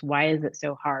like this? Why is it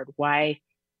so hard? Why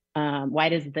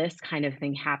does this kind of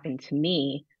thing happen to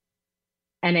me?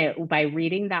 And by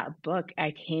reading that book,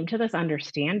 I came to this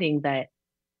understanding that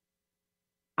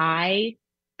I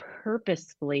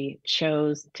purposefully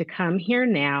chose to come here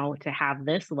now, to have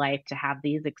this life, to have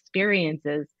these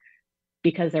experiences,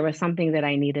 because there was something that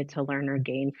I needed to learn or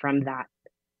gain from that.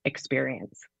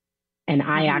 experience. And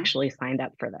I actually signed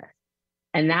up for this.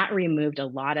 And that removed a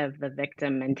lot of the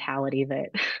victim mentality that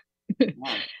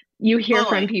you hear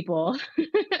from people.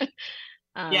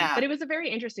 But it was a very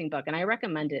interesting book, and I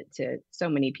recommend it to so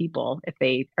many people if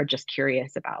they are just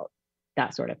curious about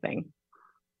that sort of thing.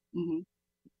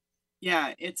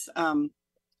 Yeah, it's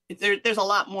there's a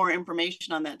lot more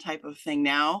information on that type of thing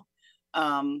now.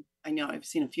 I know I've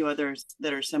seen a few others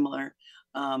that are similar,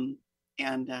 and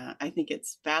I think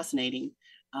it's fascinating.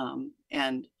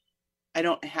 And I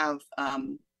don't have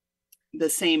the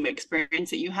same experience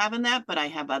that you have in that, but I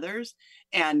have others,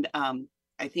 and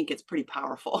I think it's pretty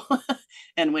powerful.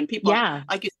 And when people,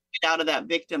 like you said, get out of that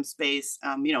victim space,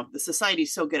 the society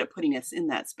is so good at putting us in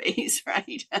that space,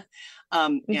 right?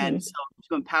 And so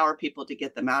to empower people to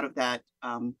get them out of that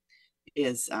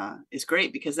is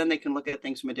great, because then they can look at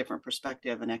things from a different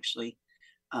perspective and actually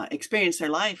experience their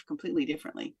life completely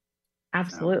differently.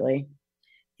 Absolutely. So,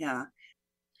 yeah.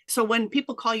 So when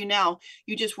people call you now,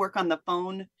 you just work on the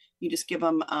phone. You just give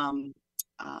them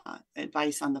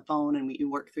advice on the phone, and you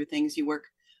work through things. You work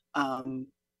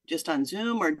just on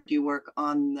Zoom, or do you work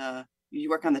on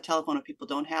the telephone if people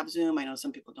don't have Zoom? I know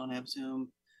some people don't have Zoom.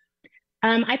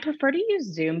 I prefer to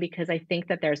use Zoom because I think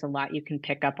that there's a lot you can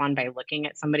pick up on by looking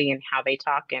at somebody and how they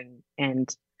talk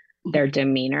and their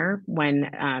demeanor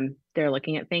when they're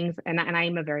looking at things. And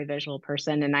I'm a very visual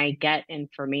person, and I get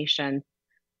information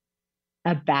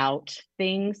about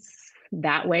things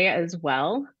that way as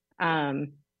well.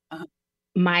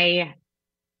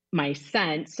 My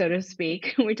sense, so to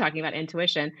speak, when we're talking about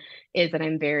intuition, is that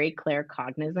I'm very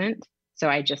claircognizant. So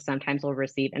I just sometimes will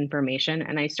receive information.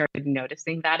 And I started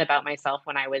noticing that about myself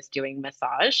when I was doing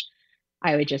massage.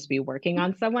 I would just be working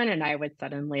on someone and I would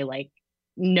suddenly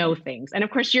know things. And of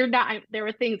course, there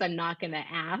were things I'm not going to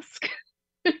ask.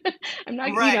 I'm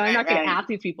not going to ask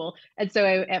these people. And so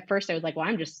at first I was like, well,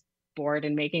 I'm just bored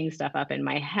and making stuff up in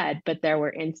my head. But there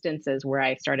were instances where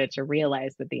I started to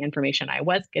realize that the information I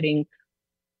was getting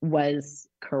was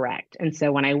correct. And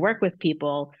so when I work with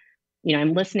people,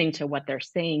 I'm listening to what they're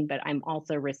saying, but I'm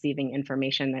also receiving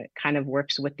information that kind of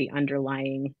works with the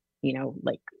underlying,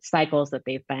 cycles that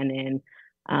they've been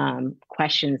in,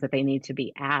 questions that they need to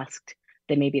be asked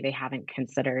that maybe they haven't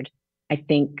considered. I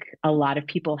think a lot of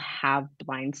people have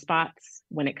blind spots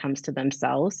when it comes to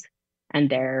themselves and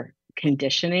their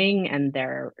conditioning and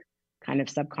their kind of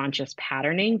subconscious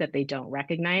patterning that they don't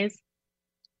recognize.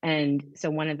 And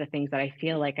so one of the things that I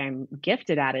feel like I'm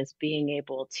gifted at is being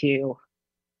able to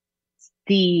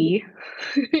see,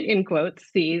 in quotes,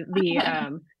 see the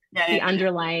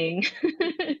underlying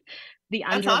the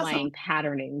underlying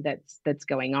patterning that's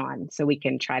going on, so we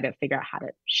can try to figure out how to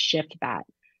shift that.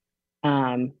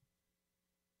 And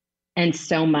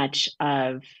so much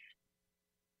of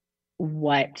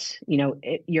what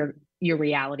your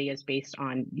reality is based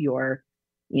on your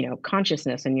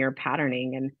consciousness and your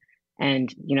patterning,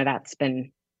 and that's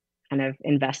been kind of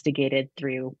investigated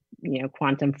through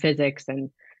quantum physics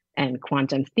and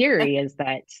quantum theory, is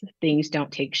that things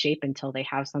don't take shape until they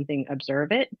have something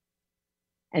observe it.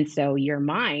 And so your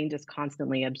mind is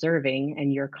constantly observing,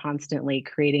 and you're constantly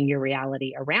creating your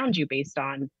reality around you based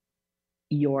on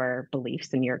your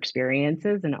beliefs and your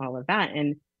experiences and all of that.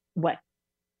 And what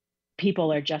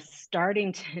people are just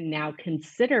starting to now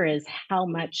consider is how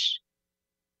much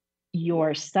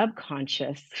your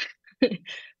subconscious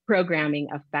programming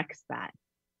affects that.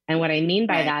 And what I mean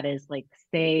by that is,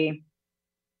 say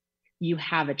you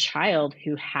have a child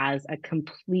who has a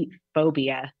complete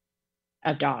phobia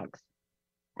of dogs,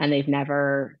 and they've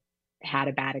never had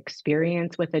a bad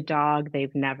experience with a dog.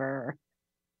 They've never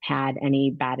had any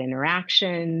bad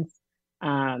interactions.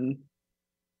 And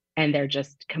they're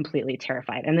just completely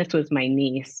terrified. And this was my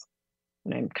niece,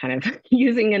 and I'm kind of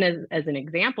using it as an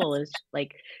example, is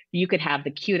you could have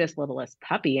the cutest, littlest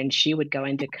puppy, and she would go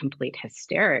into complete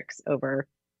hysterics over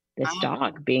this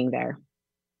dog being there.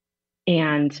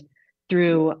 And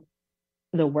through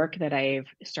the work that I've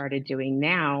started doing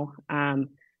now,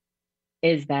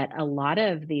 is that a lot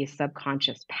of these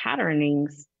subconscious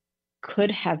patternings could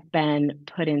have been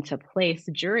put into place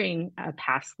during a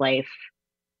past life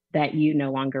that you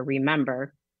no longer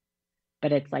remember.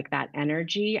 But it's like that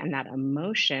energy and that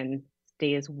emotion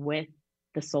stays with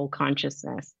the soul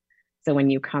consciousness. So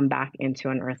when you come back into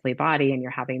an earthly body and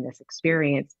you're having this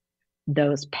experience,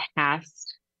 those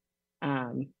past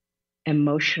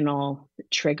emotional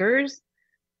triggers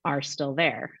are still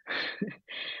there.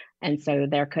 And so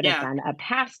there could have been a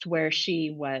past where she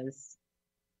was,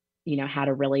 had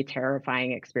a really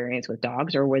terrifying experience with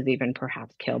dogs, or was even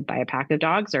perhaps killed by a pack of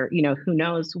dogs, or, who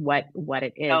knows what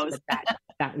it is, but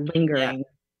that lingering.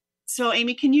 So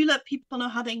Amy, can you let people know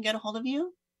how they can get a hold of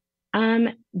you?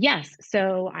 Yes.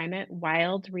 So I'm at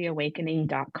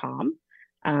wildreawakening.com.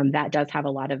 That does have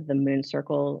a lot of the moon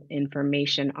circle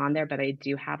information on there, but I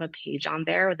do have a page on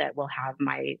there that will have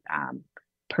my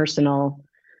personal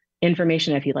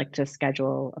information if you'd like to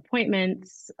schedule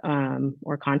appointments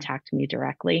or contact me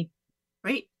directly.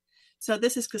 Great. So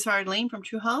this is Cassara Lane from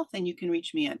TruHealth, and you can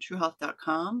reach me at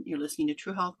TruHealth.com. You're listening to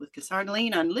TruHealth with Cassara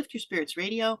Lane on Lift Your Spirits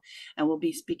Radio, and we'll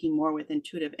be speaking more with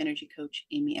intuitive energy coach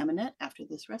Amy Eminette after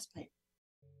this respite.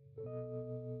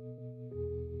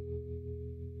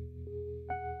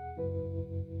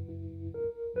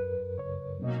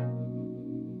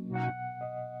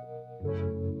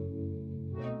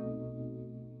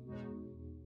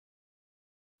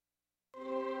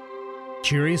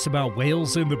 Curious about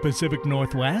whales in the Pacific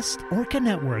Northwest? Orca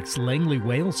Network's Langley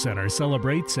Whale Center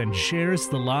celebrates and shares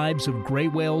the lives of gray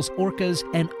whales, orcas,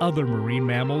 and other marine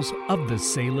mammals of the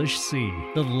Salish Sea.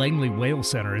 The Langley Whale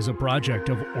Center is a project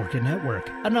of Orca Network,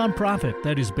 a nonprofit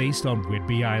that is based on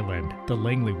Whidbey Island. The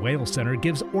Langley Whale Center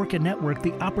gives Orca Network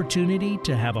the opportunity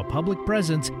to have a public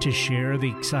presence to share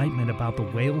the excitement about the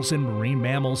whales and marine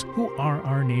mammals who are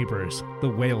our neighbors. The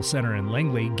Whale Center in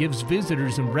Langley gives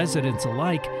visitors and residents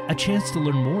alike a chance to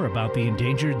learn more about the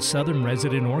endangered southern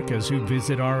resident orcas who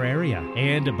visit our area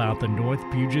and about the North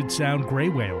Puget Sound gray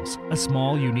whales, a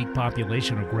small, unique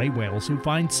population of gray whales who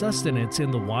find sustenance in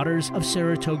the waters of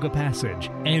Saratoga Passage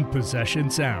and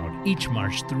Possession Sound each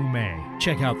March through May.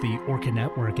 Check out the Orca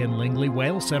Network and Langley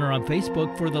Whale Center on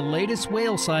Facebook for the latest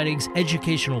whale sightings,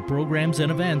 educational programs,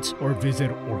 and events, or visit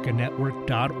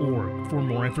orcanetwork.org for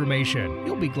more information.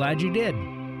 You'll be glad you did.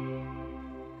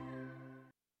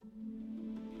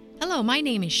 Hello, my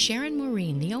name is Sharon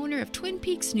Maureen, the owner of Twin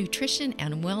Peaks Nutrition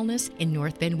and Wellness in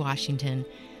North Bend, Washington.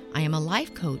 I am a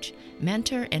life coach,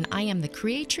 mentor, and I am the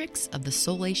creatrix of the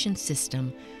Soulation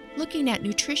System, looking at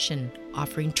nutrition,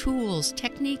 offering tools,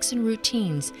 techniques, and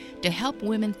routines to help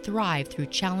women thrive through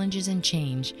challenges and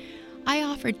change. I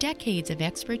offer decades of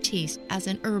expertise as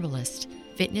an herbalist,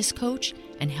 fitness coach,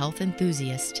 and health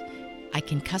enthusiast. I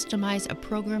can customize a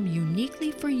program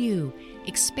uniquely for you,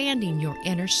 expanding your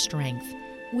inner strength,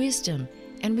 wisdom,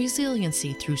 and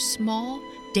resiliency through small,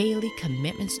 daily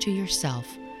commitments to yourself.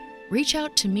 Reach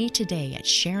out to me today at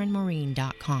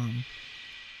SharonMaureen.com.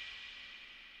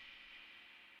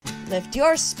 Lift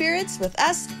your spirits with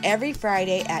us every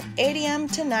Friday at 8 a.m.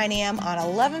 to 9 a.m. on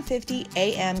 1150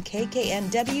 a.m.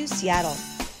 KKNW Seattle.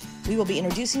 We will be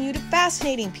introducing you to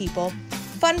fascinating people,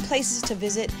 fun places to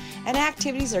visit, and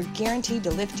activities are guaranteed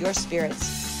to lift your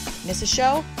spirits. Miss a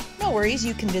show? No worries,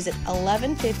 you can visit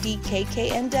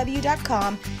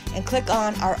 1150kknw.com and click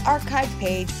on our archive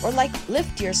page or like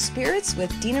Lift Your Spirits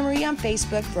with Dina Marie on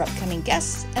Facebook for upcoming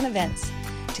guests and events.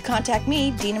 To contact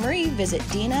me, Dina Marie, visit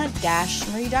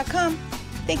dina-marie.com.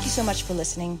 Thank you so much for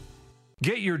listening.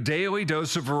 Get your daily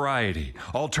dose of variety.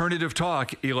 Alternative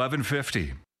Talk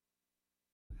 1150.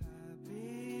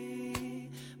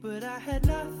 Happy, but I had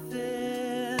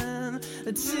nothing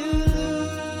to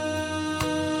lose.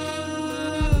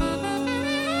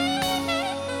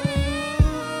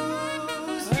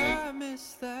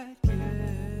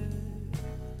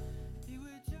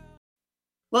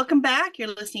 Welcome back. You're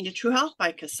listening to True Health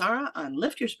by Cassara on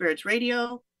Lift Your Spirits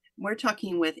Radio. We're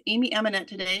talking with Amy Eminette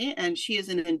today, and she is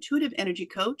an intuitive energy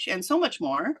coach and so much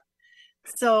more.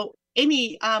 So,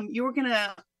 Amy, you were going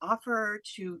to offer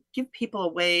to give people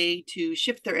a way to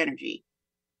shift their energy.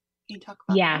 Can you talk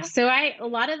about that? So a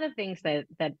lot of the things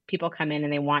that people come in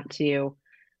and they want to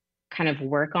kind of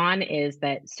work on is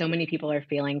that so many people are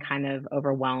feeling kind of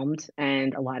overwhelmed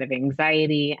and a lot of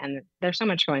anxiety, and there's so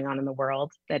much going on in the world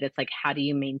that it's like, how do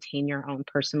you maintain your own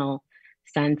personal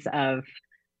sense of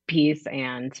peace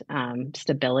and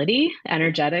stability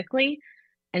energetically?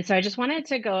 And so I just wanted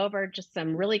to go over just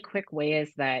some really quick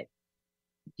ways that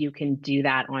you can do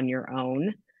that on your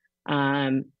own.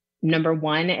 Number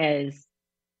one is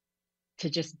to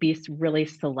just be really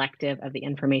selective of the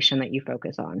information that you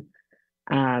focus on.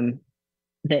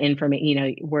 The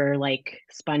information, we're like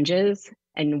sponges,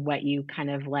 and what you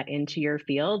kind of let into your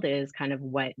field is kind of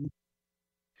what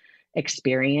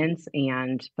experience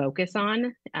and focus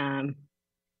on. And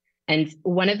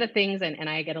one of the things, and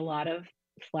I get a lot of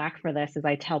flack for this, is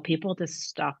I tell people to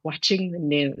stop watching the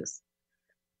news.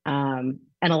 And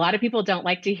a lot of people don't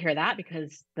like to hear that,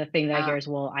 because the thing that I hear is,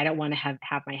 well, I don't want to have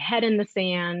my head in the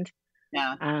sand.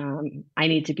 Yeah. I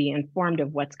need to be informed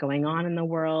of what's going on in the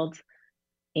world.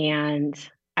 And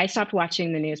I stopped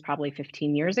watching the news probably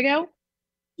 15 years ago.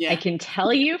 Yeah. I can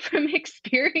tell you from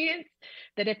experience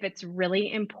that if it's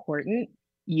really important,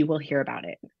 you will hear about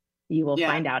it. You will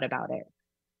find out about it.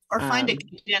 Or find a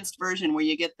condensed version where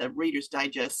you get the Reader's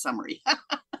Digest summary.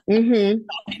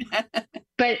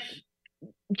 But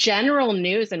general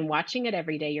news and watching it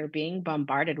every day, you're being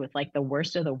bombarded with like the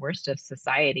worst of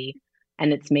society.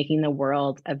 And it's making the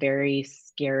world a very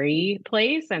scary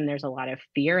place. And there's a lot of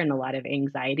fear and a lot of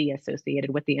anxiety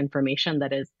associated with the information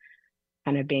that is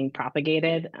kind of being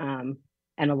propagated, and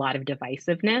a lot of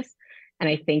divisiveness. And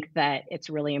I think that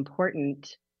it's really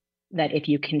important that if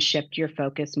you can shift your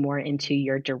focus more into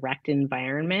your direct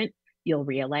environment, you'll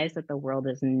realize that the world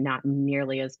is not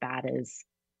nearly as bad as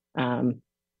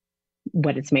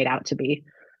what it's made out to be.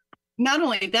 Not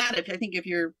only that,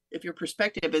 if your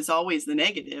perspective is always the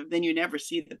negative, then you never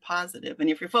see the positive. And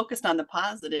if you're focused on the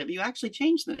positive, you actually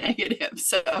change the negative.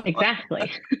 So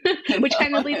exactly, which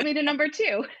kind of leads me to number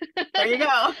 2. There you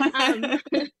go.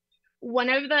 One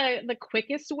of the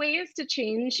quickest ways to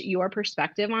change your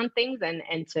perspective on things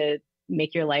and to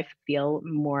make your life feel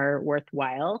more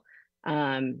worthwhile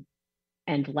and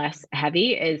less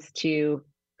heavy is to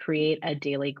create a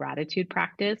daily gratitude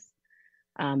practice.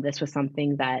 This was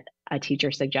something that a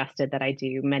teacher suggested that I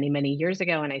do many, many years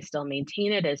ago, and I still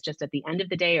maintain it, is just at the end of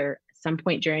the day or some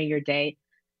point during your day,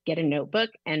 get a notebook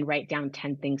and write down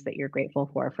 10 things that you're grateful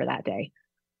for that day.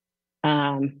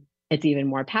 It's even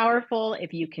more powerful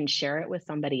if you can share it with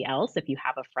somebody else, if you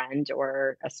have a friend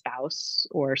or a spouse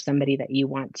or somebody that you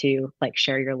want to like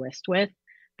share your list with,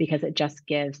 because it just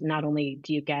gives, not only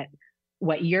do you get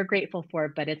what you're grateful for,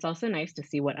 but it's also nice to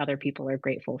see what other people are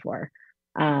grateful for.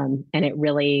 And it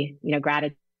really,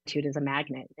 gratitude is a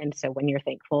magnet. And so when you're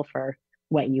thankful for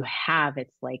what you have,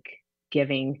 it's like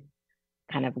giving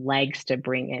kind of legs to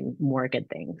bring in more good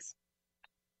things.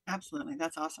 Absolutely.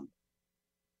 That's awesome.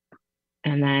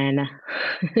 And then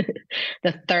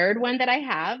the third one that I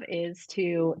have is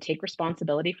to take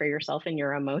responsibility for yourself and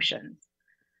your emotions.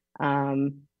 A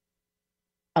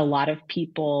lot of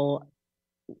people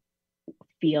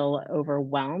feel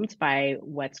overwhelmed by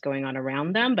what's going on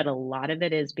around them, but a lot of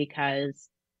it is because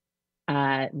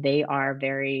they are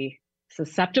very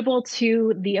susceptible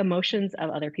to the emotions of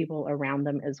other people around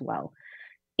them as well.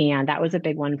 And that was a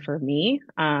big one for me.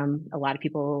 A lot of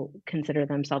people consider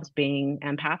themselves being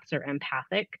empaths or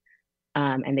empathic,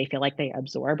 and they feel like they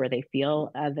absorb or they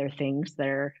feel other things that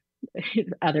are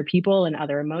other people and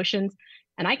other emotions.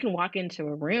 And I can walk into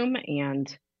a room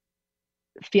and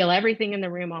feel everything in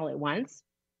the room all at once.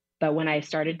 But when I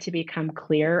started to become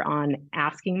clear on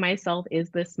asking myself, is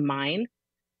this mine?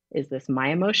 Is this my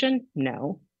emotion?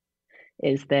 No.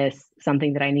 Is this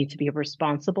something that I need to be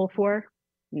responsible for?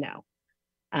 No.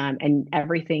 And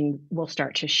everything will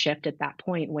start to shift at that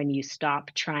point when you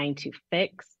stop trying to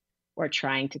fix or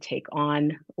trying to take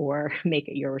on or make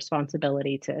it your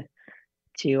responsibility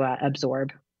to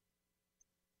absorb.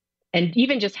 And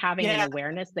even just having an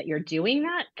awareness that you're doing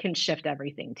that can shift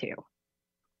everything too.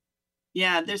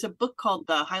 Yeah, there's a book called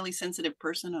The Highly Sensitive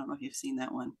Person. I don't know if you've seen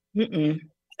that one. Mm-mm.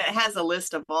 It has a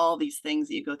list of all these things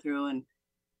that you go through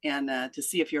and to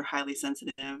see if you're highly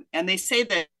sensitive. And they say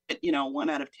that 1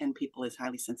 out of 10 people is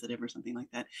highly sensitive or something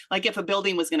like that. Like if a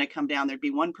building was going to come down, there'd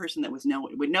be one person that would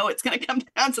know it's going to come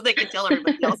down, so they could tell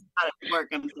everybody else how it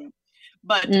comes down.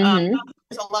 But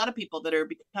there's a lot of people that are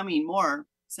becoming more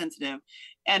sensitive,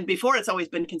 and before it's always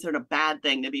been considered a bad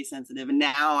thing to be sensitive, and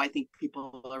now I think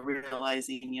people are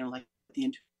realizing, like the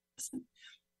intuition,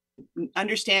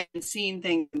 understanding, seeing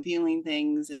things, feeling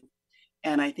things,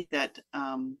 and I think that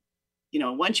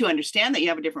once you understand that, you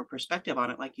have a different perspective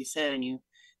on it, like you said, and you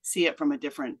see it from a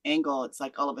different angle, it's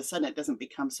like all of a sudden it doesn't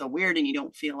become so weird and you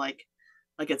don't feel like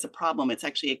it's a problem. It's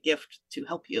actually a gift to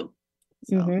help you.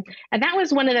 So. And that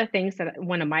was one of the things that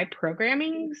one of my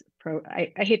programming,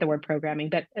 I hate the word programming,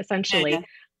 but essentially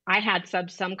I had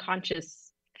some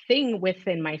conscious thing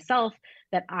within myself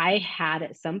that I had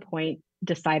at some point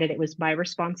decided it was my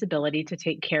responsibility to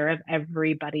take care of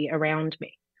everybody around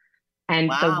me.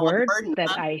 And the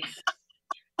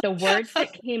words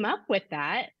that came up with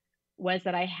that was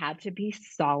that I had to be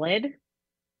solid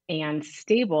and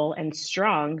stable and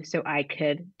strong so I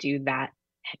could do that,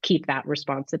 keep that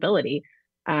responsibility.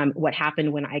 What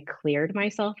happened when I cleared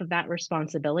myself of that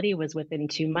responsibility was within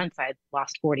 2 months, I had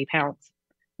lost 40 pounds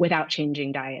without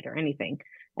changing diet or anything.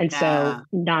 And so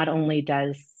not only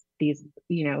does these,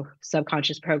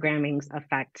 subconscious programmings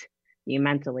affect you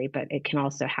mentally, but it can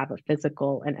also have a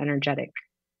physical and energetic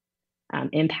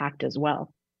impact as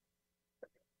well.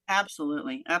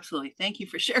 Absolutely. Absolutely. Thank you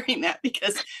for sharing that,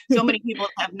 because so many people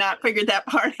have not figured that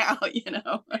part out,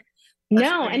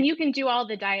 No, and you can do all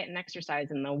the diet and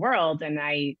exercise in the world. And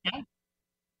I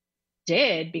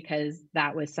did, because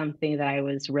that was something that I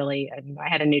was really, I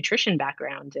had a nutrition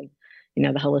background and,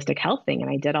 the holistic health thing.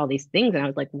 And I did all these things and I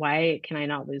was like, why can I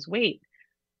not lose weight?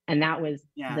 And that was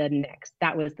Yeah.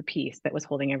 that was the piece that was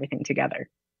holding everything together.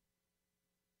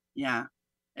 Yeah.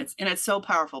 It's so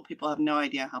powerful. People have no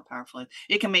idea how powerful it is.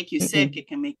 It can make you Mm-mm. sick. It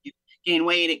can make you gain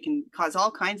weight. It can cause all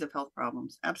kinds of health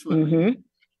problems. Absolutely. Mm-hmm.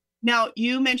 Now,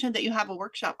 you mentioned that you have a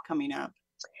workshop coming up.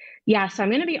 Yeah, so I'm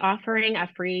going to be offering a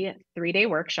free 3-day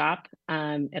workshop.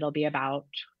 It'll be about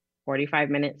 45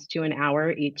 minutes to an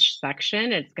hour each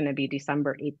section. It's going to be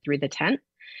December 8th through the 10th.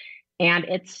 And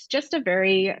it's just a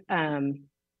very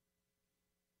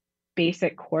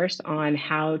basic course on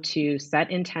how to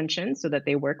set intentions so that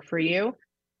they work for you.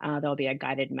 There'll be a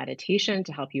guided meditation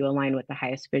to help you align with the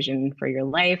highest vision for your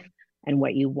life and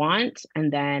what you want.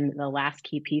 And then the last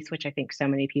key piece, which I think so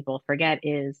many people forget,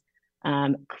 is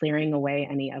clearing away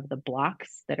any of the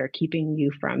blocks that are keeping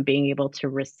you from being able to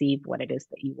receive what it is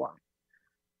that you want.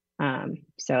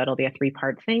 So it'll be a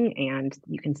 3-part thing, and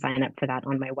you can sign up for that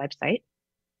on my website.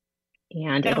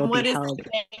 And it'll be held.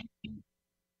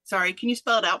 Sorry, can you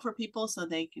spell it out for people so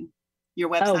they can, your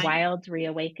website? Oh, Wild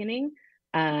Reawakening.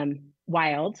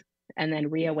 Wild, and then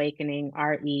Reawakening,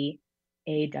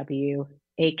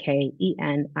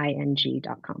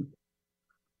 REAWAKENING.com.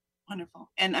 Wonderful.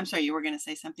 And I'm sorry, you were going to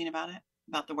say something about it,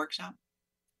 about the workshop?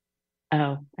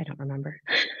 Oh, I don't remember.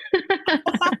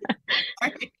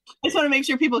 I just want to make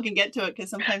sure people can get to it, because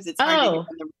sometimes it's hard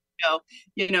to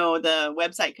get on the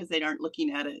website because they aren't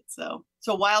looking at it. So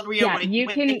Wild Reawakening. You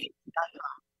can.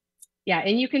 Yeah,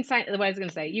 and you can sign. What I was going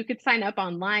to say, you could sign up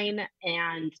online,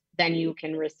 and then you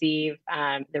can receive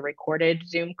the recorded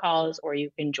Zoom calls, or you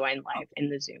can join live in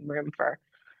the Zoom room for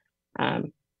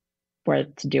to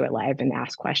do it live and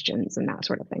ask questions and that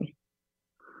sort of thing.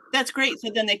 That's great. So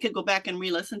then they could go back and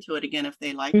re-listen to it again if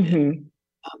they liked Mm-hmm. it.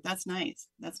 That's nice.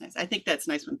 That's nice. I think that's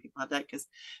nice when people have that, because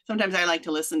sometimes I like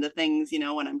to listen to things,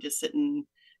 when I'm just sitting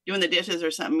doing the dishes or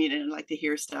something. I like to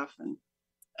hear stuff, and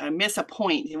I miss a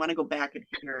point. You want to go back and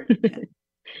hear it again.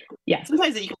 Yeah.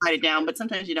 Sometimes you can write it down, but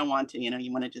sometimes you don't want to.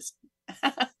 You want to just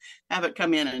have it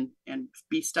come in and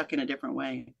be stuck in a different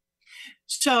way.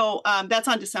 So that's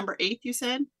on December 8th, you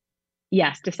said?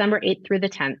 Yes, December 8th through the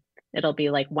 10th. It'll be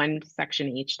like one section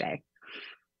each day.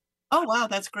 Oh, wow.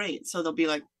 That's great. So there'll be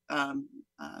like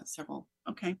several.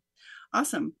 Okay.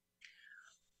 Awesome.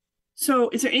 So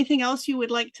is there anything else you would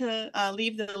like to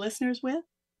leave the listeners with?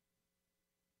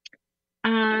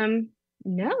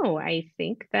 No, I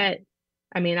think that,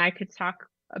 I could talk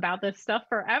about this stuff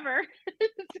forever.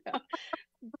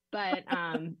 But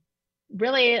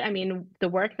really, the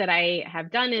work that I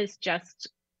have done is just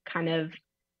kind of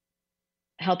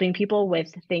helping people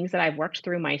with things that I've worked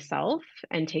through myself,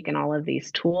 and taken all of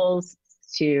these tools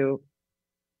to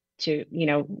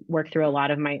work through a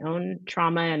lot of my own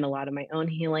trauma and a lot of my own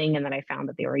healing, and then I found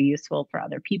that they were useful for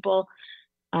other people.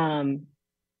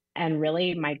 And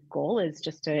really, my goal is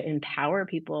just to empower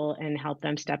people and help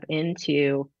them step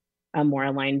into a more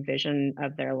aligned vision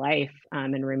of their life,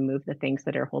 and remove the things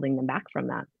that are holding them back from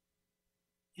that.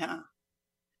 Yeah.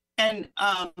 And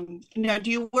now,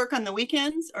 do you work on the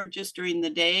weekends or just during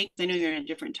the day? I know you're in a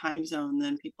different time zone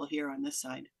than people here on this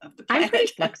side of the planet. I'm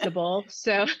pretty flexible.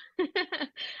 So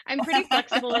I'm pretty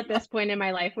flexible at this point in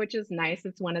my life, which is nice.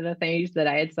 It's one of the things that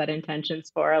I had set intentions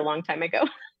for a long time ago.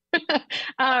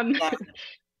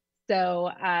 So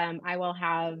I will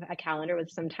have a calendar with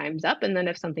some times up, and then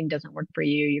if something doesn't work for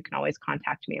you, you can always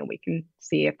contact me and we can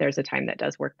see if there's a time that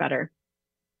does work better.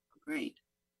 Great.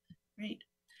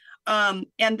 And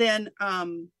then,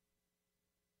 I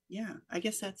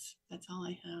guess that's all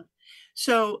I have.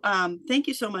 So thank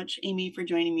you so much, Amy, for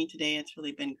joining me today. It's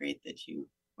really been great that you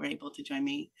were able to join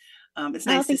me. It's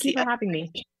nice to see. Thank you for having me.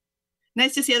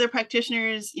 Nice to see other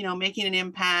practitioners, making an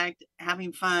impact,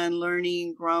 having fun,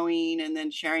 learning, growing, and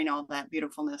then sharing all that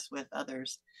beautifulness with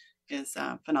others is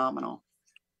phenomenal.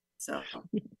 So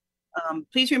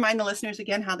please remind the listeners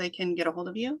again how they can get a hold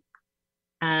of you.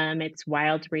 It's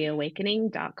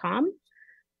wildreawakening.com,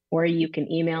 or you can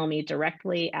email me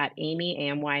directly at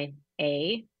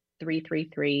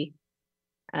amya333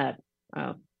 at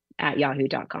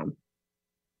yahoo.com.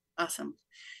 Awesome.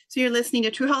 So you're listening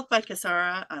to True Health by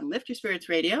Kasara on Lift Your Spirits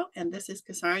Radio, and this is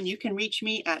Kasara, and you can reach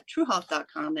me at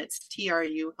TruHealth.com. That's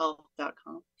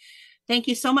TRUHealth.com. Thank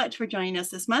you so much for joining us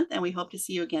this month, and we hope to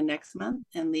see you again next month,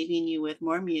 and leaving you with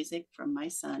more music from my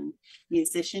son,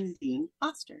 musician Dean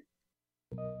Foster.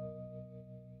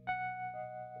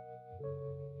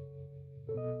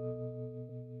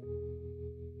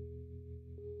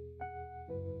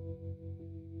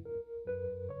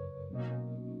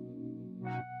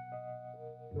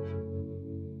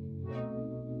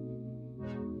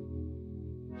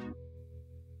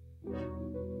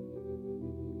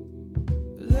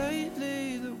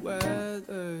 Lately the weather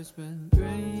weather's been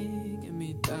bringing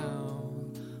me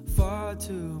down. Far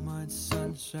too much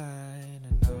sunshine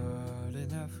and not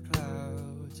enough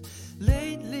clouds.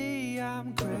 Lately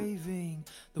I'm craving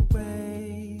the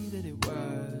way that it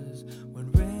was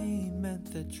when rain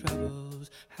meant that troubles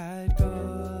had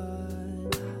gone.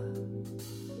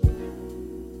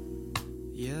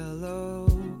 Yellow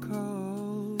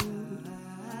coat,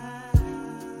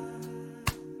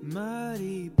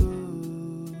 muddy boots.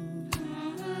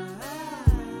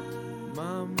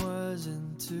 Mom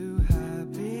wasn't too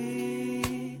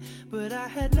happy, but I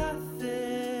had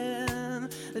nothing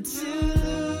to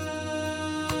lose.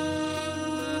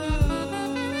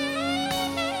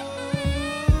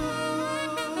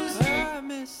 I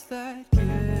miss that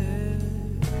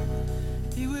kid.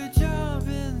 He would jump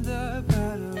in the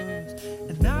puddles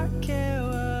and not care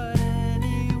what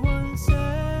anyone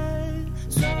said.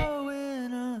 So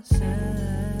innocent,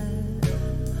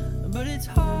 but it's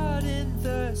hard in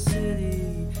the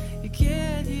city. You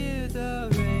can't hear the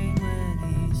rain when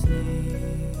he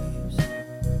sleeps.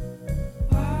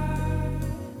 I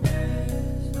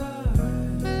miss the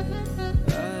rain.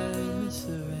 I miss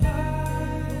the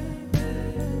rain.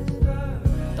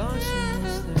 Don't you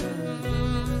miss the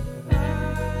rain? I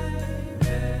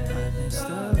miss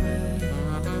the rain.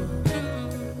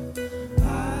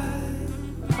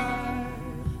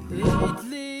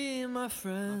 Lately my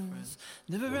friends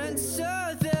never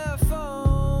answer their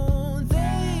phone.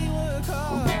 They work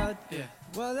hard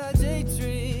while I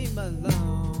daydream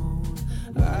alone.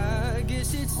 I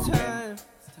guess it's time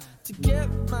to get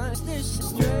my snitch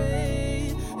straight.